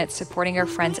the planet, supporting our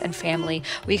friends and family.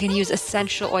 We can use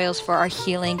essential oils for our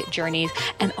healing journeys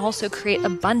and also create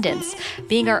abundance,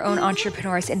 being our own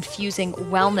entrepreneurs, infusing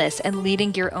wellness and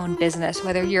leading your own business,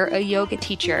 whether you're a yoga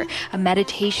teacher, a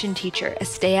meditation teacher, a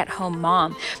stay-at-home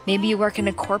mom. Maybe you work in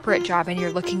a corporate job and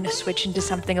you're looking to switch into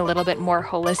something a little bit more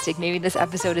holistic. Maybe this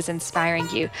episode is inspiring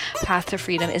you. Path to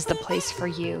Freedom is the place for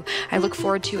you. I look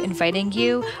forward to inviting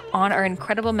you on our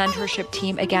incredible mentorship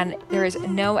team. Again, there is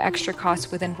no extra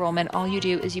cost with enrollment. All you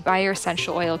do is you buy your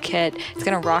essential oil kit. It's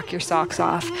going to rock your socks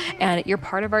off, and you're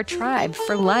part of our tribe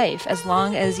for life. As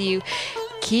long as you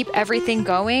keep everything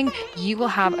going, you will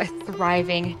have a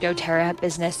thriving doTERRA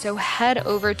business. So head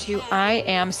over to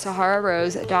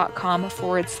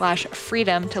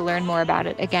iamsahararose.com/freedom to learn more about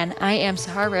it. Again,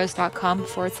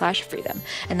 iamsahararose.com/freedom.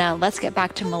 And now let's get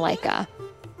back to Malaika.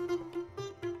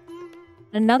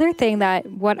 Another thing that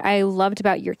what I loved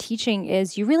about your teaching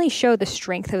is you really show the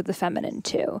strength of the feminine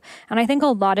too. And I think a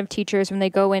lot of teachers, when they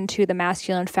go into the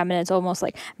masculine and feminine, it's almost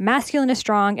like masculine is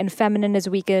strong and feminine is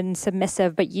weak and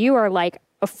submissive, but you are like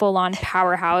a full-on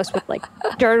powerhouse with like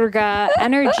Durga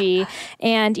energy.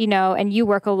 And, you know, and you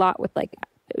work a lot with like,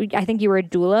 I think you were a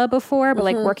doula before, but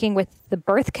like working with the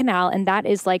birth canal, and that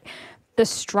is like the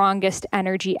strongest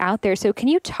energy out there. So can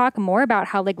you talk more about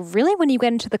how, like, really when you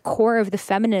get into the core of the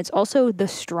feminine, it's also the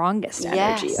strongest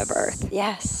energy of Earth?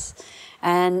 Yes.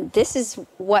 And this is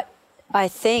what I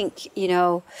think, you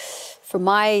know, from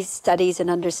my studies and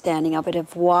understanding of it,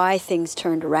 of why things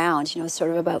turned around, you know,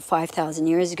 sort of about 5,000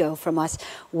 years ago, from us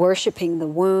worshiping the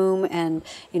womb. And,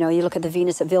 you know, you look at the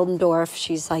Venus of Willendorf,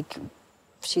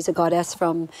 she's a goddess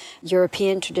from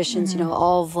European traditions, you know,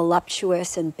 all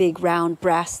voluptuous and big round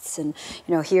breasts. And,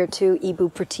 you know, here too,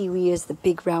 Ibu Pertiwi is the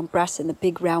big round breasts and the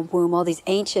big round womb, all these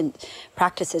ancient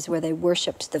practices where they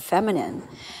worshipped the feminine.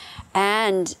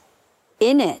 And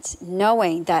in it,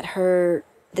 knowing that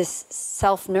this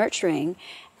self-nurturing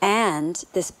and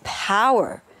this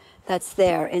power that's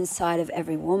there inside of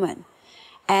every woman.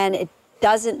 And it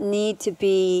doesn't need to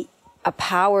be a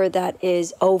power that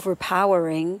is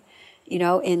overpowering, you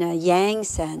know, in a yang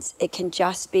sense. It can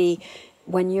just be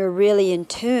when you're really in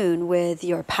tune with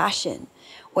your passion,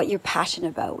 what you're passionate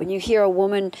about. When you hear a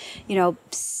woman, you know,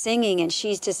 singing and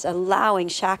she's just allowing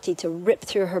Shakti to rip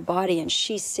through her body and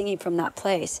she's singing from that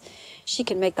place, she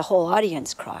can make the whole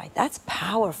audience cry. That's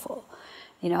powerful.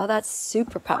 You know, that's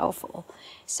super powerful.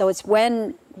 So it's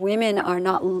when women are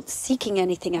not seeking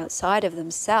anything outside of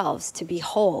themselves to be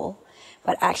whole,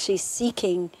 but actually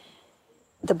seeking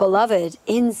the beloved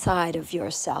inside of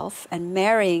yourself and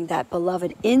marrying that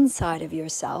beloved inside of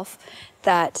yourself,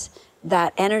 that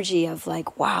energy of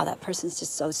like, wow, that person's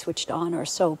just so switched on or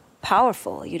so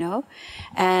powerful, you know?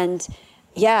 And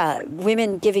yeah,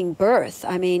 women giving birth,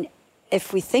 I mean,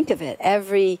 if we think of it,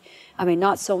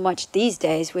 not so much these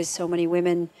days with so many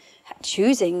women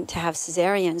choosing to have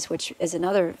cesareans, which is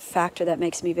another factor that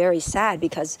makes me very sad,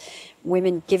 because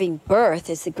women giving birth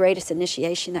is the greatest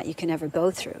initiation that you can ever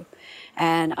go through.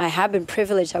 And I have been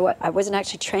privileged. I wasn't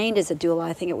actually trained as a doula.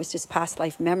 I think it was just past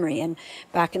life memory. And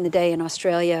back in the day in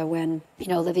Australia, when, you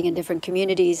know, living in different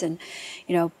communities and,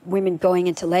 you know, women going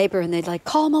into labor and they'd like,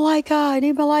 call Malika, I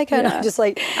need Malika. And I'm just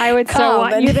like, I would so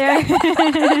want you there.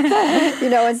 You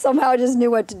know, and somehow I just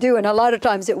knew what to do. And a lot of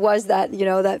times it was that, you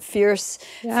know, that fierce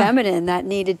feminine that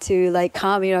needed to like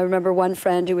come. You know, I remember one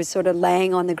friend who was sort of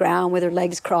laying on the ground with her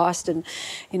legs crossed, and,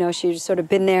 you know, she'd sort of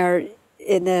been there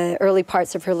in the early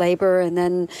parts of her labor and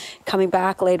then coming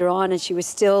back later on, and she was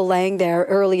still laying there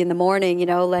early in the morning, you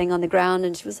know, laying on the ground,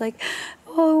 and she was like,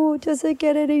 oh, does it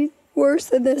get any worse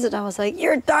than this? And I was like,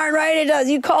 you're darn right it does.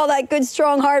 You call that good,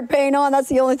 strong, hard pain on. That's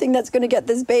the only thing that's going to get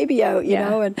this baby out, you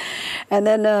know? And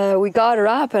then we got her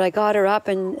up, and I got her up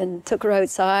and took her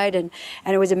outside, and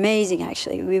it was amazing,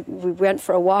 actually. We went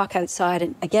for a walk outside,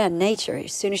 and again, nature.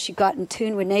 As soon as she got in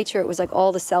tune with nature, it was like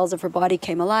all the cells of her body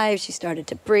came alive. She started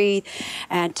to breathe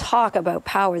and talk about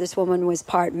power. This woman was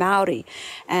part Maori,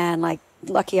 and like,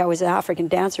 lucky I was an African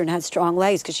dancer and had strong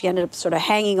legs, because she ended up sort of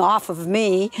hanging off of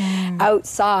me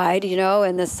outside, you know,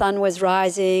 and the sun was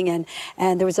rising,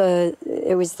 and there was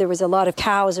a lot of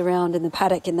cows around in the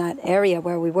paddock in that area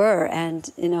where we were,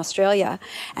 and in Australia,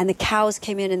 and the cows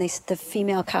came in, and the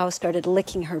female cows started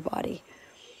licking her body.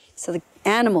 So the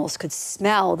animals could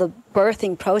smell the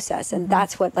birthing process, and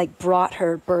that's what like brought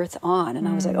her birth on. And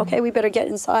I was like, okay, we better get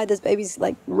inside. This baby's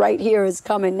like right here, is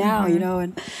coming now, you know.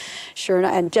 And sure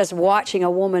enough, and just watching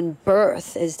a woman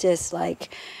birth is just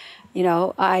like, you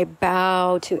know, I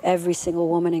bow to every single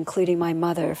woman, including my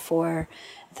mother, for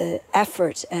the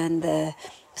effort and the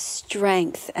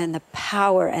strength and the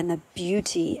power and the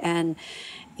beauty. And,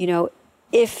 you know,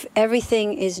 if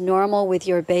everything is normal with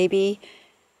your baby,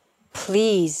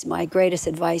 please, my greatest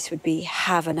advice would be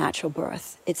have a natural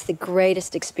birth. It's the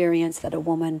greatest experience that a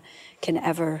woman can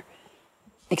ever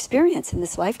experience in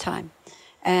this lifetime.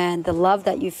 And the love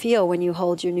that you feel when you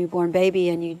hold your newborn baby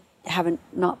and you haven't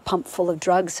not pumped full of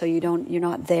drugs, so you're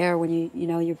not there when you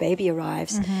know your baby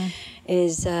arrives,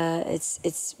 is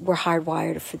we're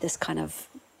hardwired for this kind of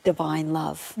divine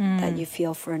love that you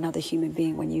feel for another human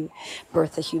being when you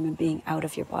birth a human being out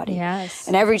of your body. Yes.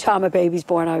 And every time a baby's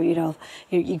born,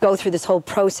 you go through this whole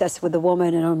process with the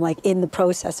woman, and I'm like in the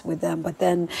process with them. But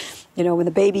then, you know, when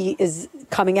the baby is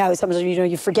coming out, sometimes, you know,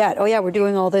 you forget, oh yeah, we're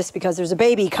doing all this because there's a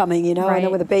baby coming, you know. Right. And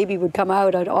then when the baby would come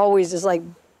out, I'd always just like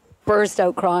burst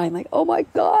out crying, like, oh my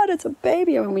God, it's a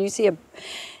baby. I mean, when you see a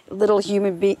little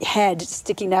human head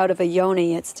sticking out of a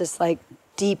yoni, it's just like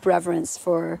deep reverence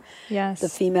for the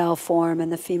female form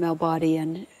and the female body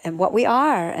and what we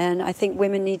are. And I think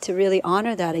women need to really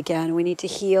honor that again. We need to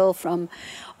heal from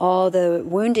all the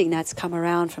wounding that's come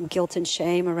around, from guilt and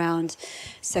shame around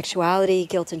sexuality,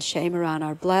 guilt and shame around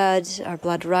our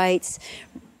blood rights,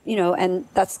 you know. And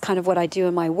that's kind of what I do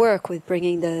in my work with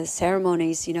bringing the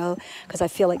ceremonies, you know, because I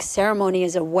feel like ceremony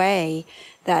is a way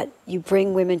that you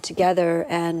bring women together,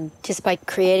 and just by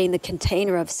creating the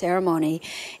container of ceremony,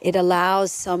 it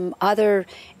allows some other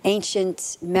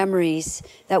ancient memories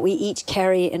that we each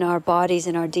carry in our bodies,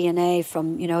 in our DNA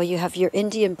from, you know, you have your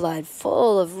Indian blood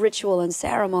full of ritual and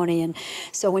ceremony. And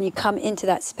so when you come into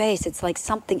that space, it's like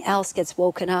something else gets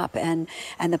woken up, and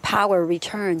the power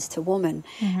returns to woman.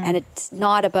 And it's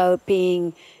not about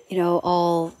being, you know,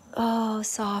 all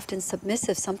soft and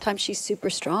submissive. Sometimes she's super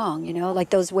strong, you know, like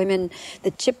those women,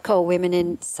 the Chipko women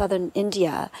in southern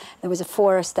India. There was a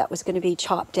forest that was going to be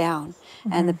chopped down,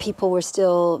 and the people were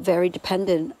still very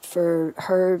dependent for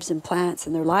herbs and plants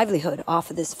and their livelihood off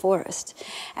of this forest.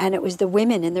 And it was the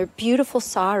women in their beautiful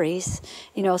saris,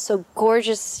 you know, so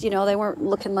gorgeous, you know, they weren't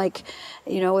looking like,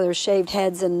 you know, with their shaved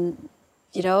heads, and,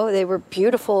 you know, they were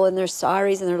beautiful in their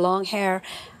saris and their long hair,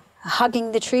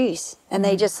 hugging the trees. And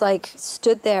they just like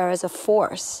stood there as a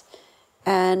force.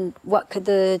 And what could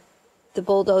the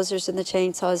bulldozers and the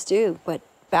chainsaws do but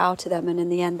bow to them? And in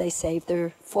the end, they saved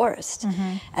their forest.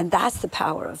 And that's the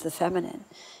power of the feminine.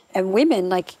 And women,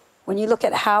 like, when you look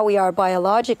at how we are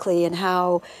biologically, and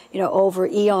how, you know, over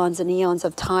eons and eons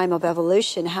of time of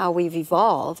evolution, how we've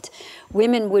evolved,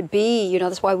 women would be, you know,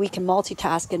 that's why we can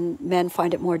multitask and men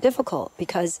find it more difficult,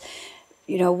 because,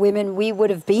 you know, women, we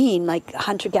would have been like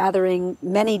hunter-gathering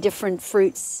many different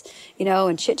fruits, you know,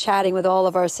 and chit-chatting with all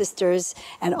of our sisters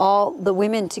and all the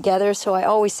women together. So I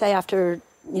always say, after,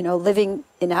 you know, living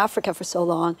in Africa for so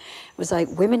long, it was like,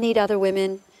 women need other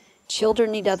women,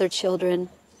 children need other children,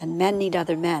 and men need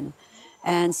other men.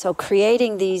 And so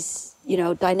creating these, you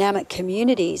know, dynamic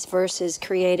communities versus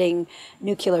creating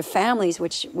nuclear families,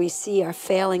 which we see are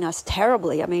failing us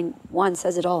terribly. I mean, one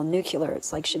says it all, nuclear.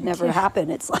 It's like, should never happen.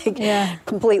 It's like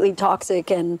completely toxic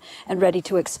and ready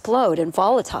to explode and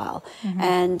volatile.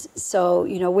 And so,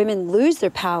 you know, women lose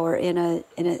their power in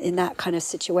that kind of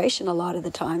situation a lot of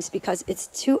the times, because it's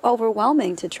too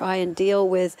overwhelming to try and deal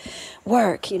with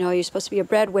work. You know, you're supposed to be a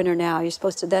breadwinner now. You're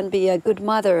supposed to then be a good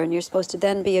mother, and you're supposed to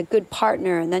then be a good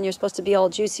partner, and then you're supposed to be all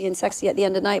juicy and sexy at the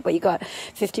end of the night, but you got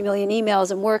 50 million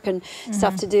emails and work and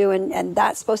stuff to do, and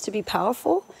that's supposed to be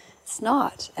powerful. It's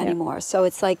not anymore. So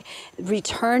it's like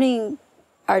returning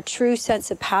our true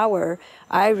sense of power,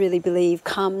 I really believe,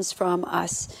 comes from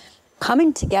us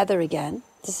coming together again.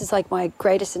 This is like my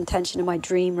greatest intention and my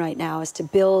dream right now, is to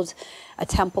build a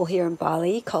temple here in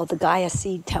Bali called the Gaia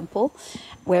Seed Temple,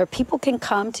 where people can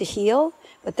come to heal,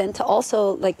 but then to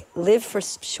also like live for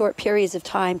short periods of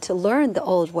time to learn the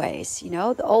old ways, you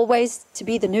know, the old ways to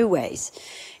be the new ways.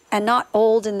 And not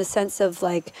old in the sense of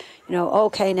like, you know,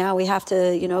 okay, now we have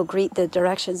to, you know, greet the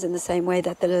directions in the same way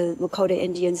that the Lakota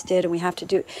Indians did, and we have to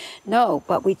do. No,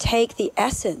 but we take the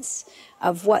essence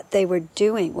of what they were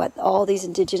doing, what all these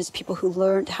indigenous people who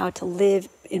learned how to live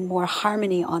in more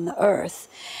harmony on the earth,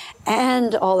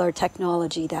 and all our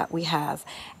technology that we have,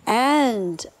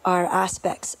 and our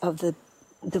aspects of the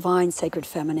divine sacred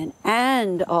feminine,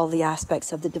 and all the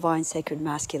aspects of the divine sacred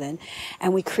masculine,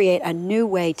 and we create a new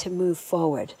way to move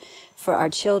forward for our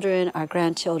children, our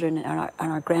grandchildren, and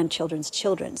our grandchildren's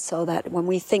children, so that when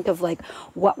we think of like,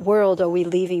 what world are we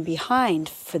leaving behind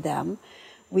for them,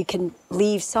 we can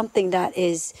leave something that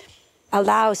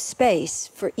allows space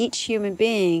for each human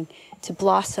being to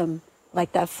blossom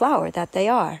like that flower that they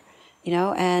are, you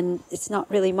know. And it's not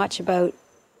really much about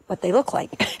what they look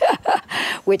like,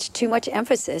 which too much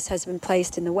emphasis has been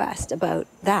placed in the West about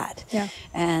that. Yeah.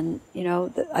 And, you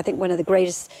know, I think one of the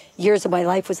greatest years of my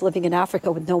life was living in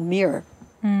Africa with no mirror.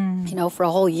 You know, for a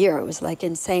whole year. It was like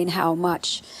insane how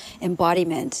much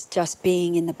embodiment, just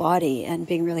being in the body and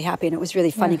being really happy. And it was really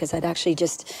funny because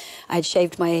I'd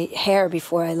shaved my hair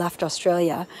before I left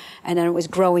Australia, and then it was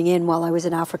growing in while I was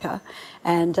in Africa.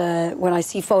 And when I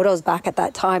see photos back at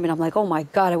that time, and I'm like, oh my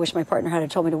God, I wish my partner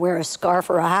had told me to wear a scarf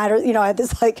or a hat, or, you know, I had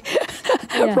this like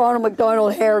Ronald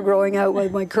McDonald hair growing out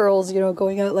with my curls, you know,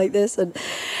 going out like this.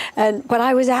 But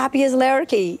I was happy as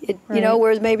Larry, you know,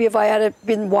 whereas maybe if I had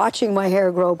been watching my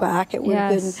hair grow back, it would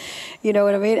have been, you know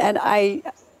what I mean? And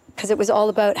because it was all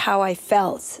about how I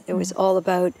felt. It was all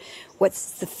about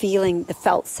what's the feeling, the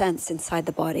felt sense inside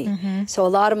the body. So a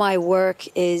lot of my work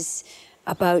is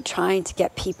about trying to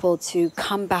get people to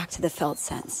come back to the felt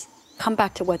sense. Come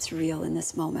back to what's real in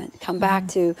this moment. Come back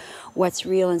to what's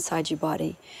real inside your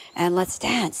body. And let's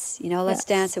dance, you know, let's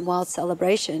dance in wild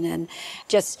celebration. And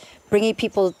just bringing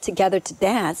people together to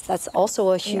dance, that's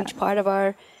also a huge part of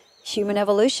our human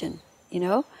evolution, you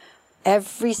know.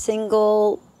 Every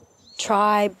single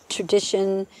tribe,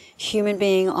 tradition, human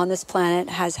being on this planet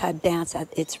has had dance at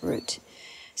its root.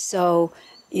 So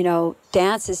you know,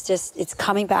 dance is just, it's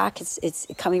coming back. It's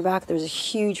coming back. There's a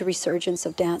huge resurgence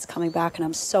of dance coming back. And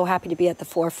I'm so happy to be at the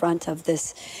forefront of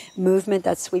this movement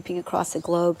that's sweeping across the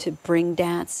globe to bring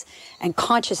dance and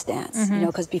conscious dance, you know,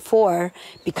 because before,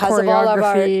 because of all of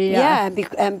our,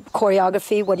 and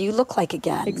choreography, what do you look like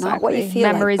again? Exactly. Not what you feel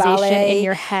Memorization like. Ballet, in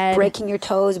your head. breaking your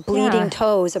toes, bleeding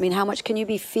toes. I mean, how much can you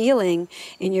be feeling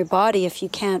in your body if you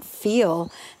can't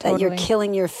feel that you're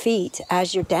killing your feet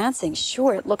as you're dancing?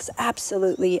 Sure, it looks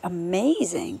absolutely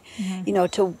amazing, you know,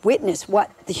 to witness what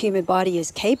the human body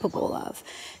is capable of.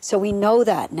 So we know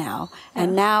that now,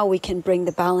 and now we can bring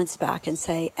the balance back and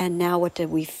say, and now what do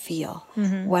we feel?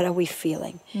 What are we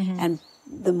feeling? And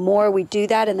the more we do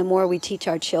that, and the more we teach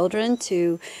our children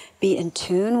to be in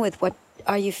tune with what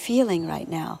are you feeling right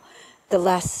now, the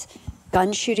less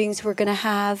gun shootings we're going to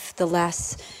have, the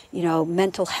less, you know,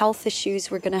 mental health issues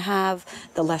we're going to have,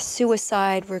 the less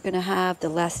suicide we're going to have, the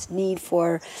less need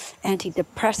for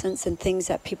antidepressants and things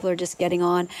that people are just getting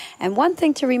on. And one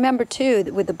thing to remember too,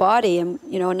 with the body, and,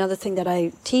 you know, another thing that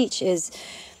I teach is,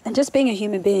 and just being a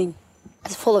human being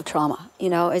is full of trauma. You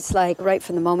know, it's like right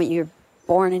from the moment you're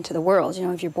born into the world. You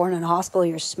know, if you're born in a hospital,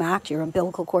 you're smacked, your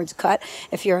umbilical cord's cut.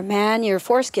 If you're a man, your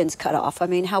foreskin's cut off. I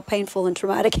mean, how painful and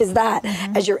traumatic is that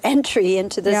as your entry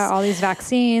into this? Yeah, all these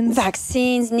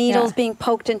vaccines, needles being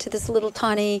poked into this little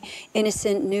tiny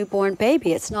innocent newborn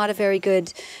baby. It's not a very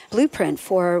good blueprint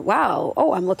for, wow,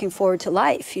 oh, I'm looking forward to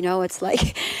life. You know, it's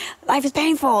like life is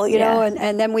painful, you know,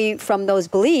 and then we, from those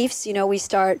beliefs, you know, we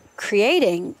start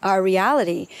creating our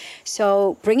reality.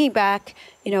 So bringing back,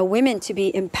 you know, women to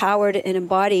be empowered and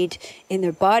embodied in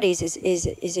their bodies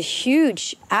is a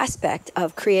huge aspect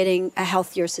of creating a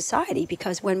healthier society,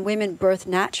 because when women birth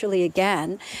naturally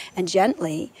again and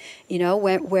gently, you know,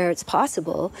 where it's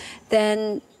possible,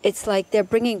 then it's like they're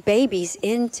bringing babies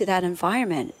into that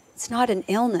environment. It's not an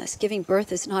illness. Giving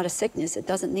birth is not a sickness. It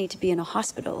doesn't need to be in a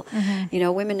hospital. You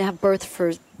know, women have birth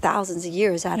for thousands of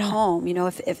years at home. You know,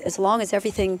 if as long as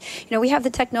everything, you know, we have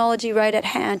the technology right at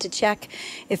hand to check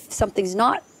if something's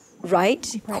not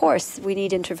right. Of course, we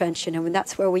need intervention, and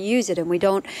that's where we use it. And we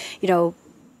don't, you know,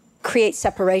 create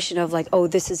separation of like, oh,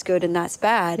 this is good and that's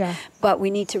bad. But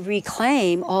we need to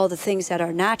reclaim all the things that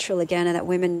are natural again, and that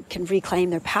women can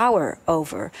reclaim their power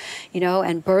over, you know,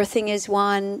 and birthing is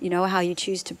one, you know, how you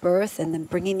choose to birth, and then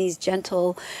bringing these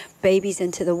gentle babies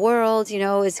into the world, you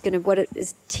know, is going to, what it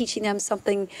is teaching them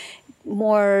something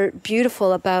more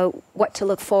beautiful about what to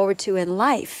look forward to in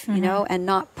life, you know, and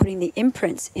not putting the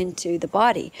imprints into the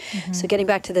body. So getting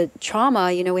back to the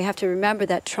trauma, you know, we have to remember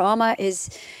that trauma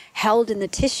is held in the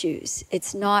tissues.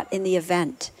 It's not in the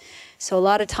event. So a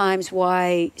lot of times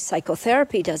why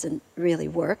psychotherapy doesn't really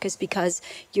work is because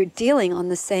you're dealing on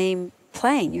the same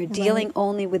plane. You're dealing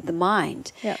only with the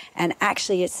mind. And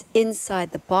actually it's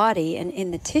inside the body and in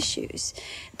the tissues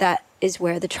that is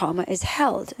where the trauma is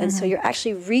held. And so you're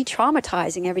actually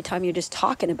re-traumatizing every time you're just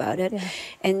talking about it.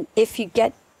 And if you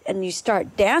get and you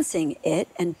start dancing it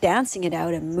and dancing it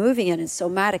out and moving it in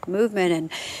somatic movement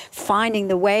and finding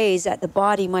the ways that the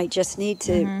body might just need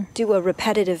to do a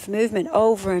repetitive movement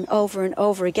over and over and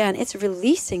over again, it's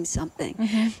releasing something.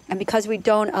 And because we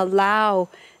don't allow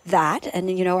that,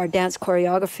 and, you know, our dance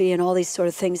choreography and all these sort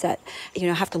of things that, you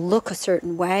know, have to look a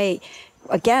certain way,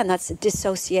 again, that's a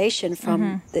dissociation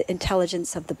from the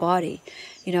intelligence of the body.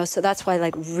 You know, so that's why,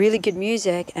 like, really good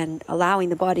music and allowing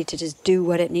the body to just do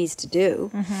what it needs to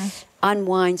do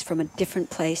unwinds from a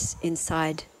different place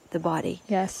inside the body.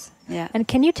 And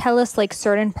can you tell us, like,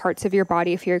 certain parts of your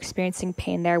body, if you're experiencing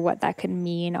pain there, what that could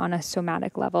mean on a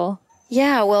somatic level?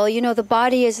 Yeah, well, you know, the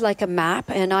body is like a map,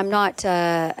 and I'm not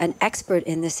an expert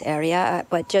in this area,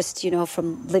 but just, you know,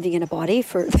 from living in a body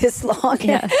for this long,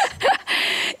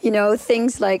 you know,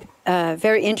 things like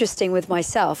very interesting with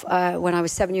myself. When I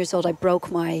was 7 years old, I broke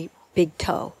my big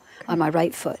toe on my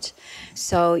right foot.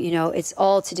 So, you know, it's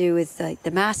all to do with like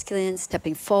the masculine,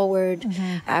 stepping forward.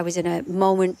 I was in a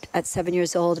moment at 7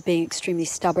 years old being extremely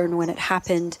stubborn when it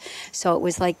happened. So it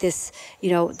was like this, you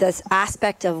know, this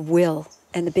aspect of will.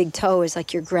 And the big toe is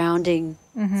like your grounding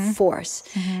force.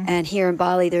 And here in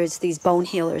Bali, there's these bone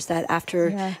healers that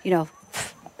after, you know,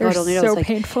 they're so like,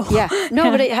 painful.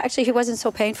 But actually he wasn't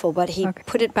so painful, but he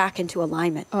put it back into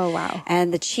alignment. Oh, wow.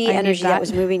 And the chi energy that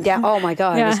was moving down, oh my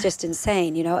God, it was just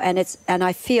insane, you know, and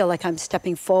I feel like I'm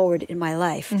stepping forward in my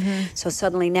life. So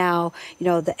suddenly now, you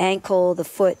know, the ankle, the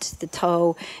foot, the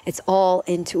toe, it's all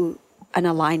into an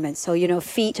alignment. So, you know,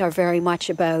 feet are very much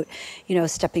about, you know,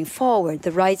 stepping forward.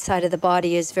 The right side of the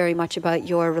body is very much about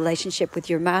your relationship with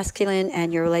your masculine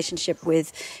and your relationship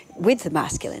with the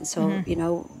masculine. So, you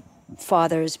know,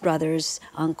 fathers, brothers,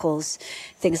 uncles,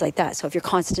 things like that. So if you're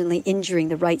constantly injuring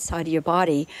the right side of your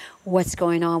body, what's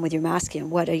going on with your masculine?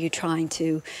 What are you trying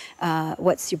to,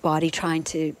 what's your body trying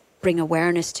to bring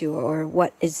awareness to? Or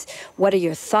what are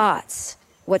your thoughts?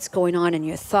 What's going on in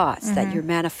your thoughts that you're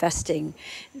manifesting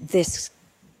this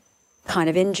kind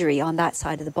of injury on that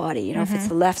side of the body? You know, if it's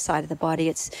the left side of the body,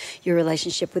 it's your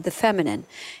relationship with the feminine,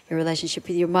 your relationship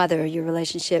with your mother, your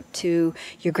relationship to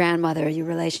your grandmother, your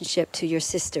relationship to your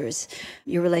sisters,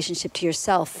 your relationship to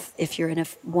yourself if you're in a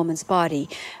woman's body,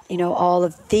 you know, all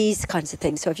of these kinds of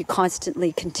things. So if you're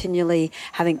constantly, continually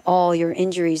having all your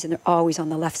injuries and they're always on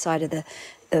the left side of the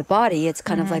body, it's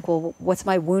kind of like, well, what's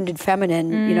my wounded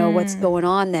feminine? You know, what's going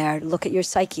on there? Look at your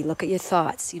psyche, look at your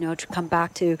thoughts, you know, to come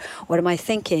back to what am I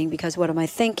thinking? Because what am I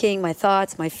thinking? My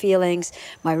thoughts, my feelings,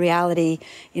 my reality,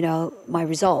 you know, my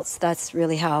results. That's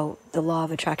really how the law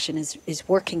of attraction is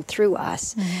working through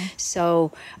us.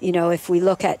 So, you know, if we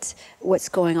look at what's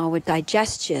going on with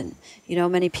digestion, you know,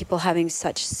 many people having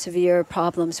such severe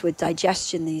problems with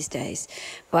digestion these days.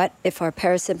 But if our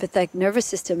parasympathetic nervous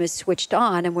system is switched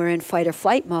on and we're in fight or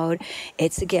flight mode,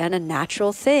 it's again a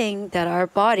natural thing that our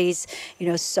bodies, you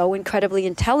know, so incredibly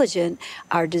intelligent,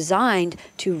 are designed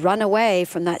to run away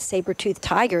from that saber-toothed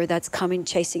tiger that's coming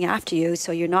chasing after you.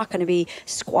 So you're not going to be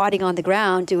squatting on the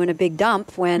ground doing a big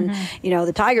dump when, you know,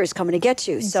 the tiger is coming to get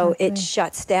you. So it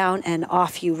shuts down and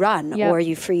off you run, or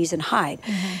you freeze and hide.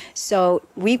 So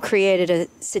we've created a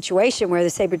situation where the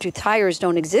saber-toothed tigers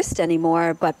don't exist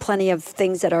anymore, but plenty of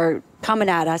things that are coming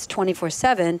at us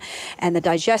 24/7, and the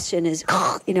digestion is,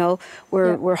 you know,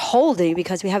 we're holding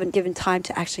because we haven't given time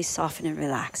to actually soften and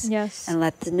relax, and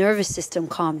let the nervous system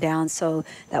calm down so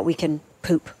that we can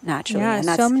poop naturally. Yeah, and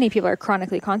so many people are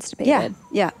chronically constipated.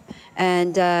 Yeah.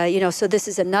 And, you know, so this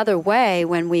is another way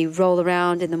when we roll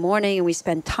around in the morning and we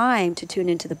spend time to tune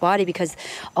into the body, because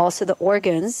also the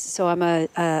organs. So I'm a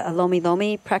Lomi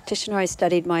Lomi practitioner. I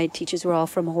studied, my teachers were all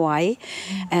from Hawaii.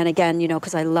 And again, you know,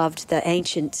 because I loved the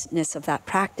ancientness of that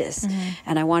practice.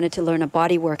 And I wanted to learn a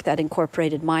body work that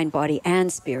incorporated mind, body,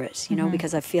 and spirit, you know,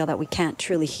 because I feel that we can't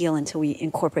truly heal until we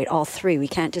incorporate all three. We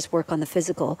can't just work on the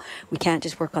physical. We can't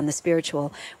just work on the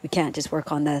spiritual. We can't just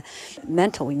work on the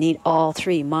mental. We need all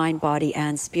three: mind, body,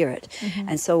 and spirit.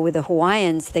 And so with the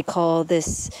Hawaiians, they call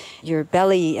this, your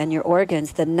belly and your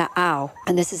organs, the na'au.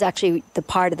 And this is actually the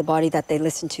part of the body that they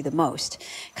listen to the most,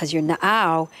 because your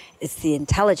na'au is the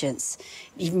intelligence,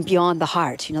 even beyond the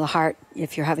heart. You know, the heart,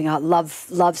 if you're having a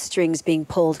love strings being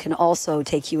pulled, can also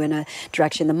take you in a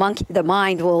direction. The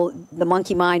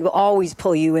monkey mind will always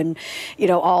pull you in, you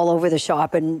know, all over the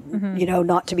shop and, you know,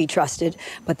 not to be trusted.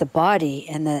 But the body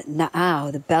and the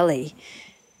na'au, the belly,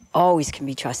 always can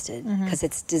be trusted, because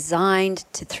it's designed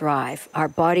to thrive. Our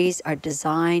bodies are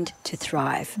designed to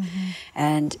thrive.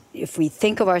 And if we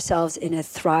think of ourselves in a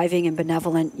thriving and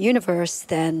benevolent universe,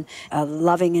 then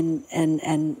loving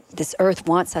and this earth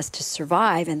wants us to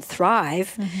survive and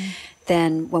thrive,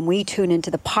 then when we tune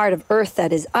into the part of earth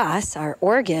that is us, our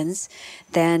organs,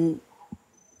 then,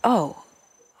 oh,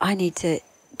 I need to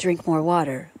drink more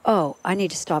water. Oh, I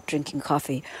need to stop drinking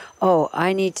coffee. Oh,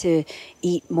 I need to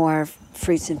eat more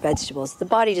fruits and vegetables. The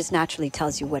body just naturally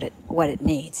tells you what it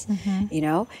needs. You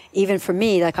know, even for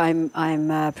me, like I'm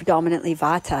predominantly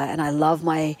Vata, and I love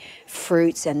my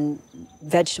fruits and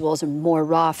vegetables, and more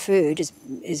raw food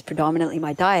is predominantly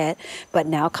my diet. But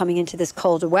now coming into this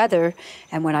colder weather,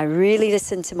 and when I really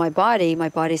listen to my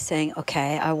body's saying,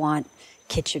 okay, I want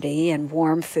khichdi and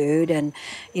warm food, and,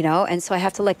 you know, and so I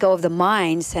have to let go of the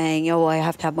mind saying, oh, I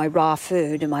have to have my raw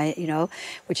food, and my, you know,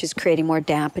 which is creating more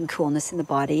damp and coolness in the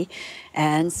body.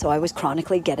 And so I was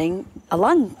chronically getting a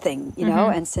lung thing, you know,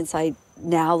 and since I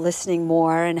now listening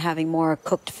more and having more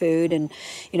cooked food, and,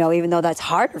 you know, even though that's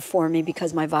harder for me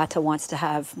because my Vata wants to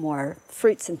have more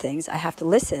fruits and things, I have to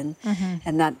listen,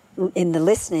 and that in the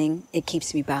listening, it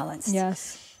keeps me balanced.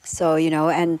 Yes. So, you know,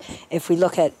 and if we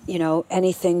look at, you know,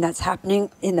 anything that's happening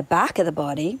in the back of the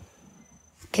body,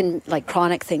 can, like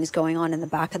chronic things going on in the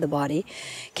back of the body,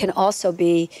 can also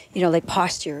be, you know, like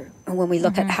posture. And when we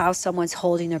look at how someone's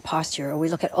holding their posture, or we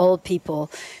look at old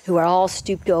people who are all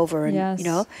stooped over, and, you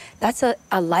know, that's a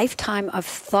lifetime of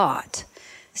thought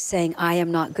saying, I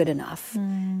am not good enough.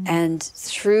 And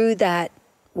through that,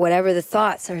 whatever the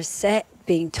thoughts are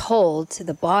being told to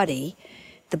the body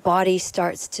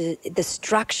starts to, the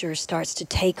structure starts to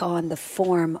take on the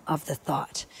form of the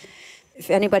thought. If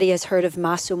anybody has heard of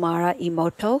Masumara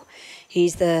Emoto,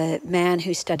 he's the man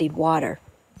who studied water.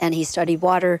 And he studied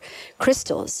water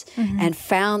crystals and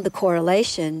found the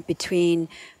correlation between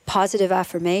positive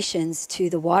affirmations to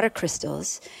the water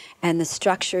crystals and the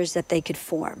structures that they could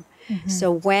form. So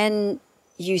when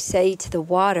you say to the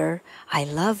water, I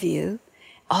love you,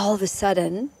 all of a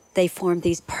sudden they form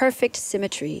these perfect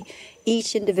symmetry,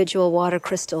 each individual water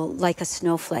crystal like a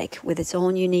snowflake with its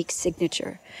own unique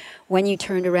signature. When you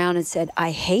turned around and said,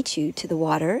 I hate you to the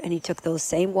water, and you took those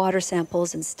same water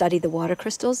samples and studied the water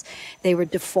crystals, they were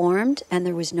deformed and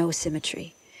there was no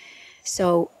symmetry.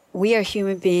 So we are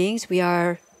human beings. We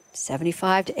are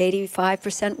 75 to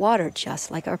 85% water,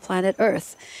 just like our planet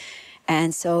Earth.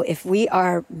 And so if we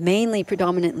are mainly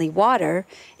predominantly water,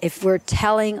 if we're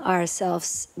telling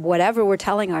ourselves whatever we're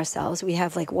telling ourselves, we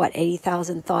have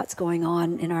 80,000 thoughts going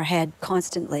on in our head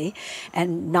constantly,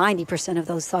 and 90% of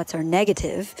those thoughts are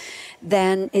negative,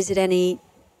 then is it any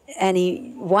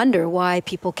wonder why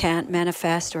people can't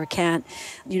manifest or can't,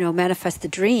 manifest the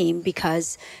dream?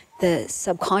 Because the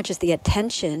subconscious, the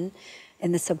attention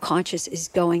in the subconscious is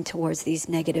going towards these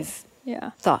negative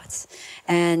thoughts.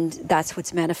 And that's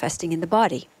what's manifesting in the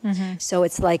body. Mm-hmm. So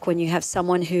it's like when you have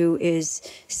someone who is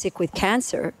sick with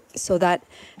cancer, so that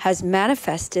has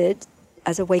manifested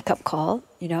as a wake-up call,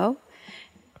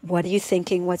 what are you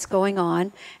thinking, what's going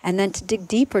on? And then to dig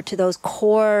deeper to those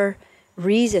core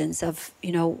reasons of,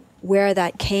 where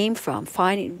that came from.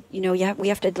 Finding, we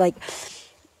have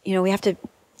to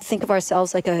think of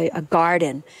ourselves like a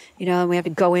garden, and we have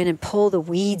to go in and pull the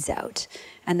weeds out.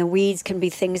 And the weeds can be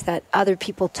things that other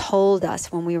people told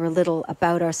us when we were little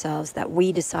about ourselves that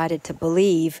we decided to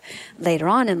believe later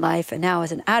on in life. And now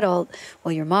as an adult,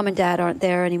 well, your mom and dad aren't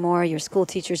there anymore. Your school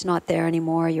teacher's not there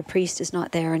anymore. Your priest is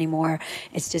not there anymore.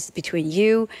 It's just between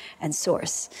you and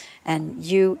source, and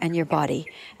you and your body.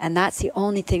 And that's the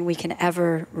only thing we can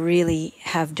ever really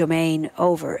have domain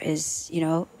over is,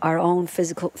 our own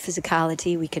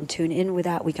physicality. We can tune in with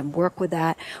that. We can work with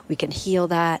that. We can heal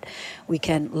that. We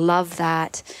can love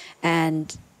that.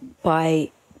 And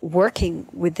by working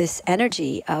with this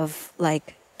energy of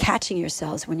catching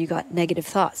yourselves when you got negative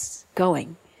thoughts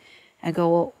going, and go,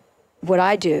 well, what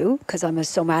I do, because I'm a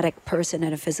somatic person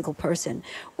and a physical person,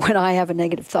 when I have a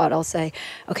negative thought, I'll say,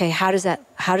 okay, how does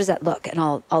that look? And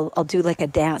I'll do a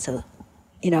dance,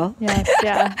 Yes,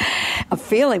 yeah. I'm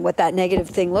feeling what that negative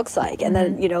thing looks like. And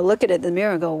then, look at it in the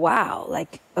mirror and go, wow,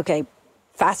 okay,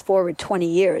 fast forward 20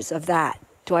 years of that.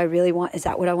 Do I really is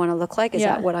that what I want to look like? Is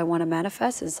that what I want to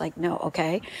manifest? It's no,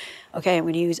 okay, I'm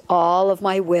going to use all of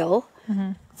my will,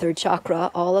 third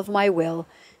chakra, all of my will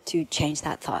to change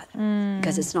that thought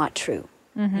because it's not true,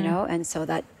 and so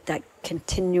that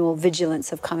continual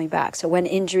vigilance of coming back. So when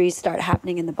injuries start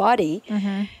happening in the body,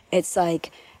 it's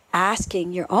like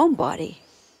asking your own body,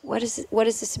 what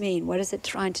does this mean? What is it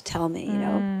trying to tell me?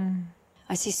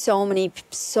 I see so many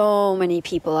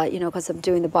people, because I'm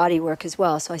doing the body work as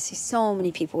well. So I see so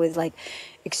many people with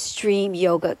extreme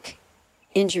yogic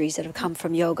injuries that have come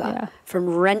from yoga, from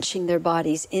wrenching their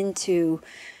bodies into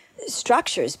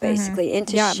structures, basically,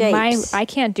 into shapes. I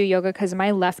can't do yoga because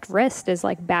my left wrist is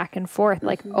back and forth,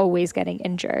 always getting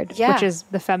injured, which is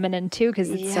the feminine too, because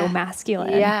it's so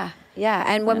masculine. Yeah.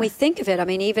 And when we think of it,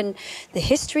 even the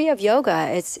history of yoga,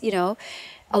 it's,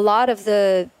 a lot of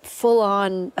the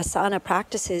full-on asana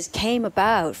practices came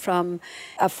about from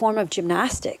a form of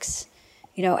gymnastics,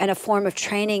 and a form of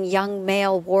training young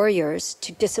male warriors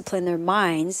to discipline their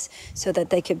minds so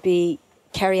that they could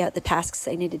carry out the tasks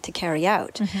they needed to carry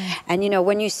out. And,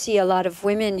 when you see a lot of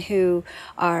women who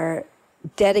are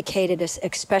dedicated,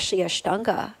 especially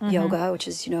Ashtanga yoga, which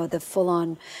is, the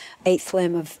full-on 8th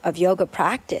limb of yoga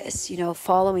practice,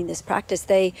 following this practice,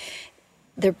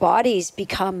 their bodies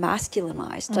become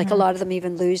masculinized. A lot of them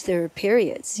even lose their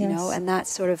periods, and that's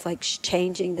sort of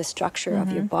changing the structure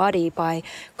of your body by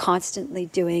constantly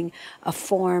doing a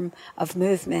form of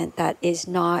movement that is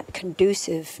not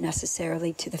conducive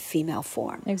necessarily to the female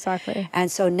form. Exactly.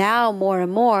 And so now more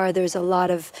and more, there's a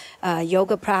lot of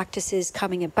yoga practices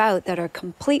coming about that are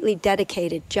completely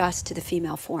dedicated just to the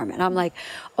female form. And I'm like,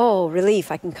 oh, relief.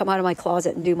 I can come out of my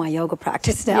closet and do my yoga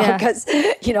practice now because,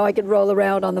 I can roll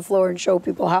around on the floor and show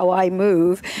people how I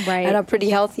move, and I'm pretty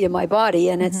healthy in my body.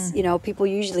 And it's, people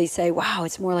usually say, wow,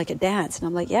 it's more like a dance. And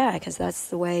I'm like, yeah, because that's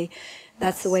the way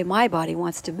my body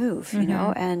wants to move,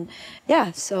 and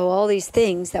so all these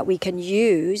things that we can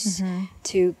use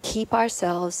to keep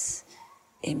ourselves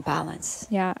in balance.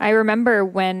 Yeah. I remember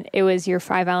when it was your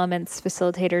 5 elements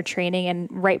facilitator training, and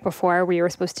right before we were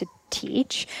supposed to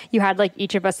teach, you had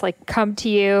each of us come to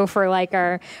you for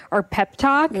our pep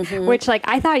talk, which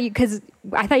I thought because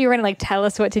I thought you were going to like tell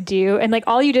us what to do. And like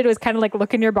all you did was kind of like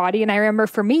look in your body. And I remember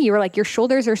for me, you were like, your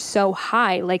shoulders are so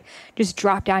high, like just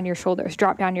drop down your shoulders,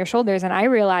 drop down your shoulders. And I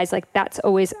realized like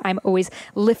I'm always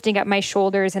lifting up my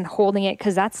shoulders and holding it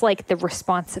because that's like the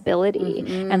responsibility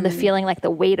and the feeling like the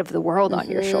weight of the world on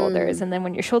your shoulders. And then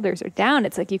when your shoulders are down,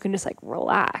 it's like you can just like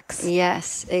relax.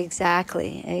 Yes,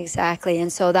 exactly.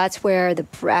 And so that's where the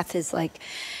breath is like,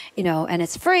 and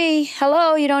it's free.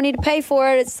 Hello, you don't need to pay for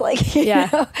it. It's like,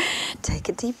 take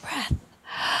a deep breath.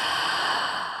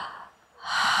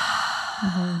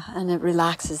 And it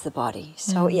relaxes the body.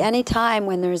 So anytime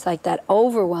when there's like that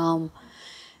overwhelm,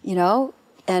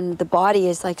 and the body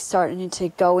is like starting to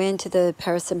go into the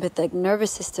parasympathetic nervous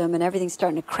system and everything's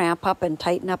starting to cramp up and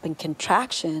tighten up in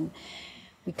contraction,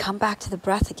 we come back to the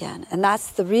breath again. And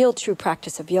that's the real true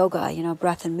practice of yoga,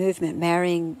 breath and movement,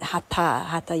 marrying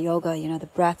hatha yoga, the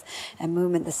breath and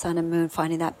movement, the sun and moon,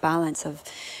 finding that balance of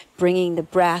bringing the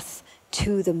breath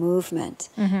to the movement.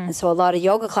 And so a lot of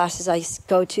yoga classes I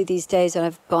go to these days and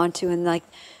I've gone to, and like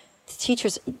the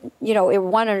teachers,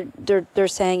 they're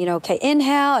saying, okay,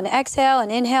 inhale and exhale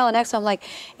and inhale and exhale. I'm like,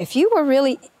 if you were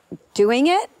really doing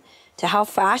it to how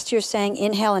fast you're saying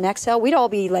inhale and exhale, we'd all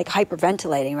be like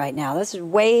hyperventilating right now. This is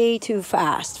way too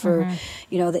fast for,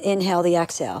 the inhale, the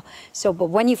exhale. So, but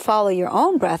when you follow your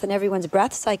own breath, and everyone's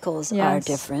breath cycles are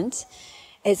different,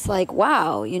 it's like,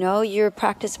 wow, your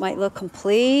practice might look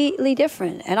completely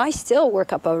different. And I still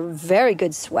work up a very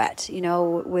good sweat, I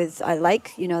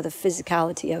like, the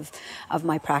physicality of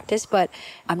my practice, but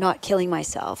I'm not killing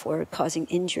myself or causing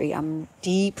injury. I'm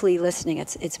deeply listening.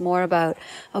 It's more about,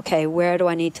 okay, where do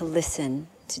I need to listen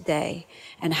today?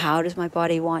 And how does my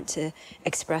body want to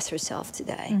express herself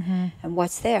today? And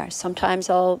what's there? Sometimes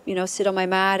I'll, sit on my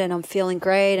mat and I'm feeling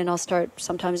great, and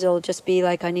sometimes it'll just be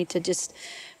like, I need to just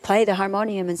play the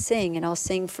harmonium and sing, and I'll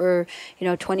sing for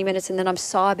 20 minutes, and then I'm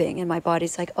sobbing and my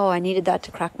body's like, oh, I needed that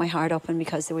to crack my heart open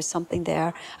because there was something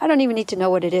there. I don't even need to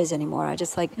know what it is anymore. I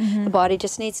just like the body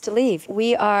just needs to leave.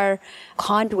 We are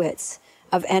conduits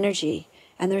of energy,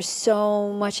 and there's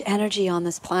so much energy on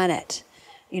this planet,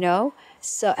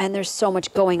 so, and there's so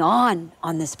much going on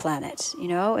this planet,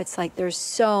 it's like there's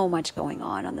so much going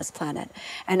on this planet.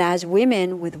 And as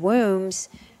women with wombs,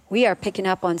 we are picking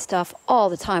up on stuff all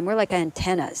the time. We're like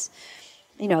antennas.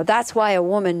 That's why a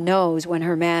woman knows when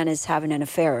her man is having an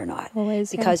affair or not.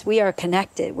 Always, because we are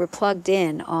connected. We're plugged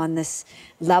in on this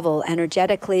level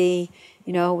energetically.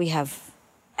 We have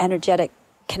energetic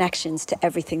connections to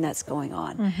everything that's going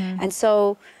on. And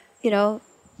so,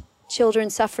 children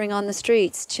suffering on the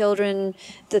streets,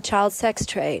 the child sex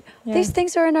trade. These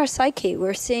things are in our psyche.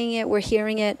 We're seeing it, we're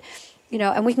hearing it,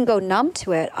 and we can go numb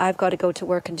to it. I've got to go to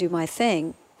work and do my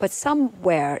thing. But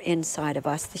somewhere inside of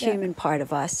us, the human part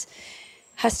of us,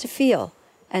 has to feel.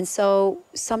 And so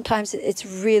sometimes it's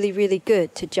really, really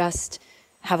good to just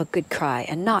have a good cry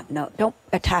and don't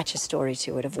attach a story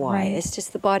to it of why. Right. It's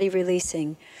just the body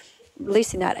releasing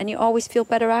that, and you always feel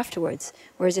better afterwards.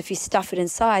 Whereas if you stuff it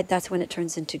inside, that's when it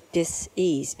turns into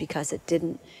dis-ease because it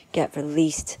didn't get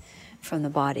released from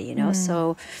the body,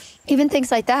 So even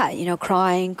things like that,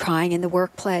 crying in the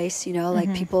workplace,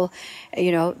 like people,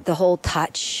 the whole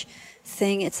touch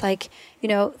thing. It's like,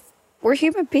 we're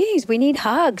human beings. We need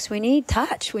hugs. We need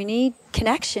touch. We need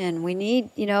connection. We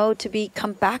need, to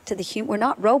come back to the human. We're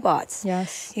not robots.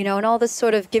 Yes. And all this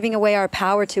sort of giving away our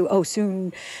power to,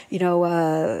 soon,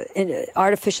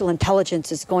 artificial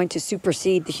intelligence is going to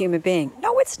supersede the human being.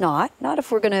 No, it's not. Not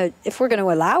if we're going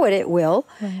to allow it, it will.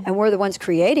 Right. And we're the ones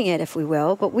creating it if we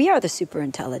will. But we are the super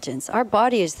intelligence. Our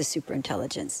body is the super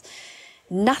intelligence.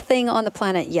 Nothing on the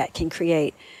planet yet can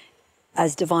create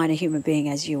as divine a human being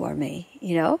as you or me,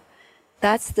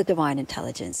 That's the divine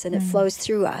intelligence, and it flows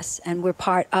through us, and we're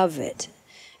part of it.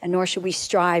 And nor should we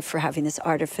strive for having this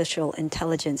artificial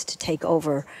intelligence to take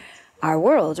over our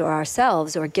world or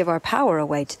ourselves or give our power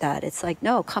away to that. It's like,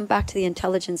 no, come back to the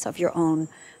intelligence of your own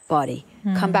body.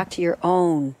 Come back to your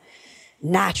own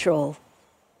natural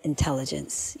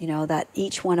intelligence, that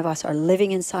each one of us are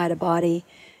living inside a body,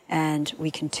 and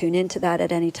we can tune into that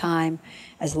at any time.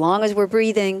 As long as we're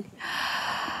breathing,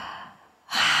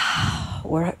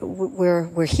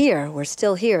 we're here. We're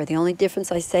still here. The only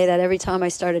difference, I say that every time I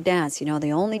start a dance,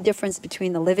 the only difference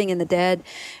between the living and the dead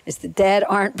is the dead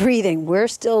aren't breathing. We're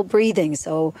still breathing.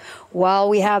 So while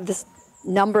we have this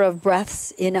number of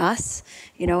breaths in us,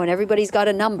 and everybody's got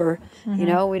a number, we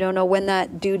don't know when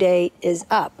that due date is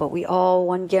up, but we all,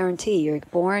 one guarantee, you're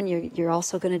born, you're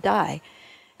also going to die.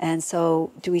 And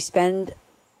so do we spend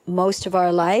most of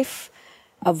our life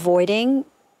avoiding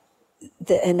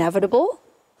the inevitable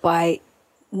by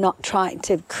not trying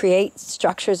to create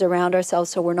structures around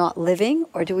ourselves so we're not living?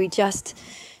 Or do we just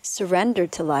surrender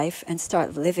to life and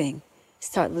start living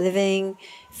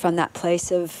from that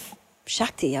place of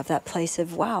Shakti, of that place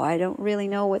of, wow, I don't really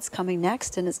know what's coming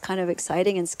next. And it's kind of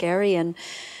exciting and scary. And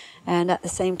at the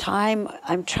same time,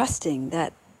 I'm trusting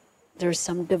that there's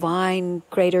some divine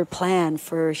greater plan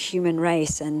for human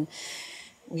race. And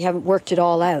we haven't worked it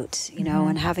all out, you know,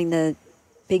 and having the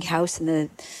big house and the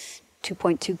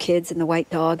 2.2 kids and the white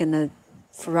dog and the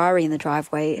Ferrari in the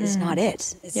driveway is not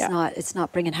it. It's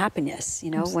not bringing happiness,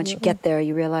 you know. Absolutely. Once you get there,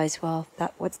 you realize, well,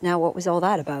 what was all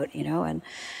that about, you know?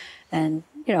 And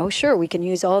you know, sure, we can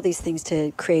use all these things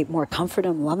to create more comfort.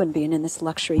 I'm loving being in this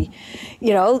luxury,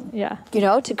 you know,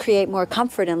 to create more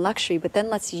comfort and luxury. But then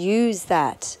let's use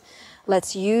that.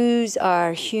 Let's use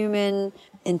our human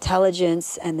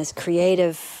intelligence and this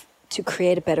creative to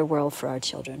create a better world for our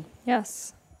children.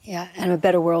 Yes. Yeah, and a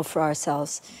better world for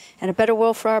ourselves and a better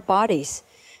world for our bodies.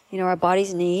 You know, our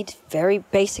bodies need very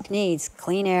basic needs: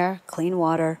 clean air, clean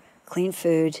water, clean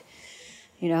food,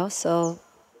 you know, so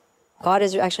God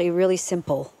is actually really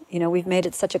simple. You know, we've made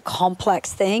it such a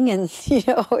complex thing, and, you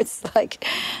know, it's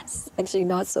actually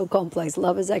not so complex.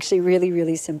 Love is actually really,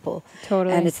 really simple.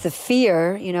 Totally. And it's the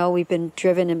fear, you know, we've been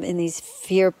driven in these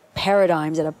fear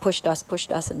paradigms that have pushed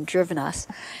us and driven us,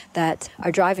 that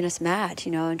are driving us mad,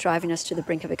 you know, and driving us to the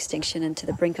brink of extinction and to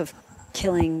the brink of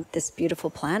killing this beautiful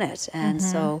planet. And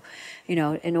so, you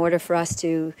know, in order for us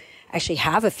to actually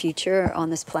have a future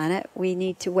on this planet, we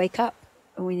need to wake up.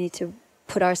 We need to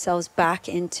put ourselves back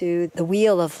into the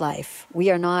wheel of life. We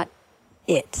are not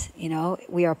it, you know,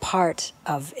 we are part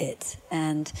of it.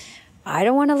 And I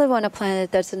don't want to live on a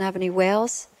planet that doesn't have any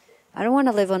whales. I don't want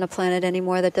to live on a planet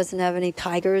anymore that doesn't have any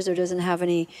tigers or doesn't have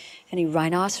any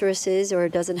rhinoceroses or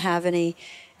doesn't have any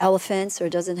elephants or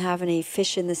doesn't have any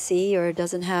fish in the sea or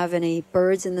doesn't have any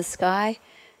birds in the sky.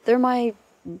 They're my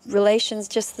relations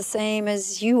just the same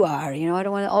as you are. You know, I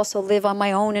don't want to also live on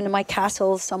my own in my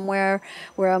castle somewhere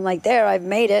where I'm like, there, I've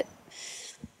made it.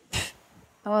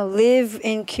 I want to live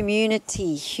in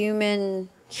community, human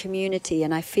community.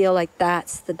 And I feel like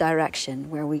that's the direction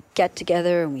where we get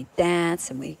together and we dance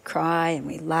and we cry and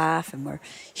we laugh and we're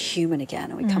human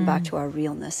again and we come back to our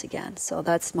realness again. So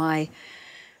that's my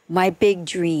big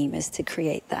dream, is to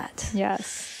create that.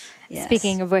 Yes.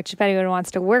 Speaking of which, if anyone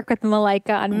wants to work with Malaika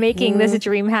on making this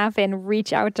dream happen,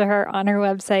 reach out to her on her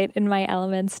website,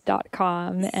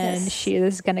 inmyelements.com. And she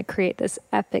is going to create this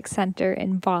epic center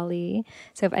in Bali.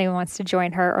 So if anyone wants to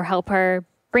join her or help her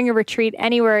bring a retreat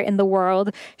anywhere in the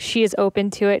world, she is open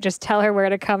to it. Just tell her where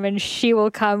to come and she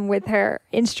will come with her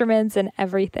instruments and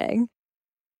everything.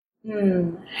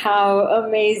 How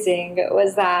amazing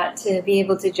was that to be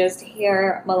able to just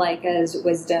hear Malaika's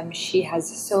wisdom. She has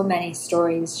so many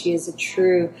stories. She is a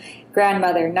true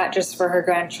grandmother, not just for her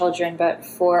grandchildren, but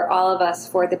for all of us,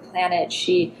 for the planet.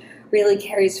 She really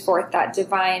carries forth that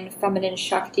divine feminine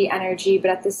Shakti energy,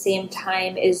 but at the same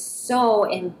time is so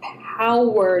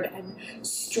empowered and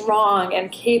strong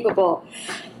and capable.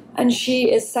 And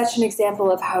she is such an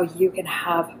example of how you can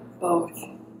have both.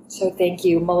 So thank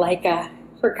you, Malaika,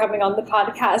 for coming on the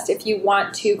podcast. If you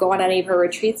want to go on any of her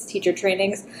retreats, teacher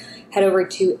trainings, head over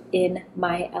to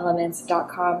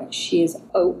inmyelements.com. She is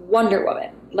a Wonder Woman.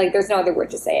 Like, there's no other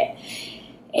word to say it.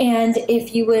 And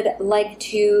if you would like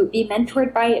to be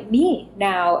mentored by me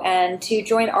now and to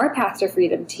join our Path to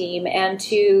Freedom team and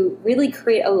to really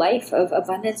create a life of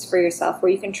abundance for yourself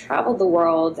where you can travel the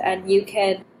world and you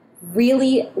can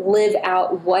really live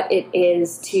out what it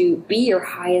is to be your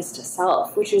highest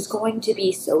self, which is going to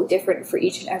be so different for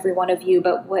each and every one of you.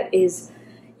 But what is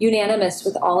unanimous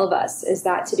with all of us is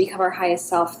that to become our highest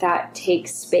self, that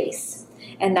takes space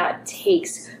and that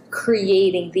takes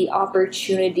creating the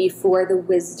opportunity for the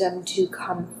wisdom to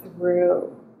come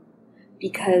through.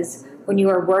 Because when you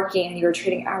are working and you're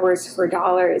trading hours for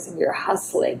dollars and you're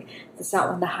hustling, that's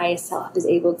not when the highest self is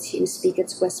able to speak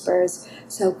its whispers.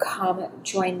 So come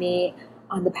join me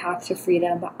on the Path to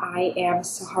Freedom. I am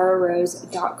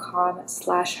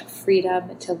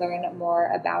sahararose.com/freedom to learn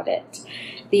more about it.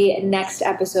 The next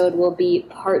episode will be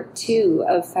part 2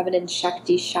 of Feminine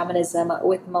Shakti Shamanism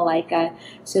with Malaika.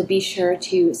 So be sure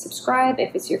to subscribe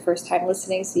if it's your first time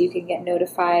listening so you can get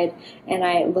notified. And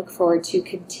I look forward to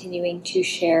continuing to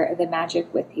share the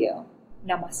magic with you.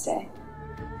 Namaste.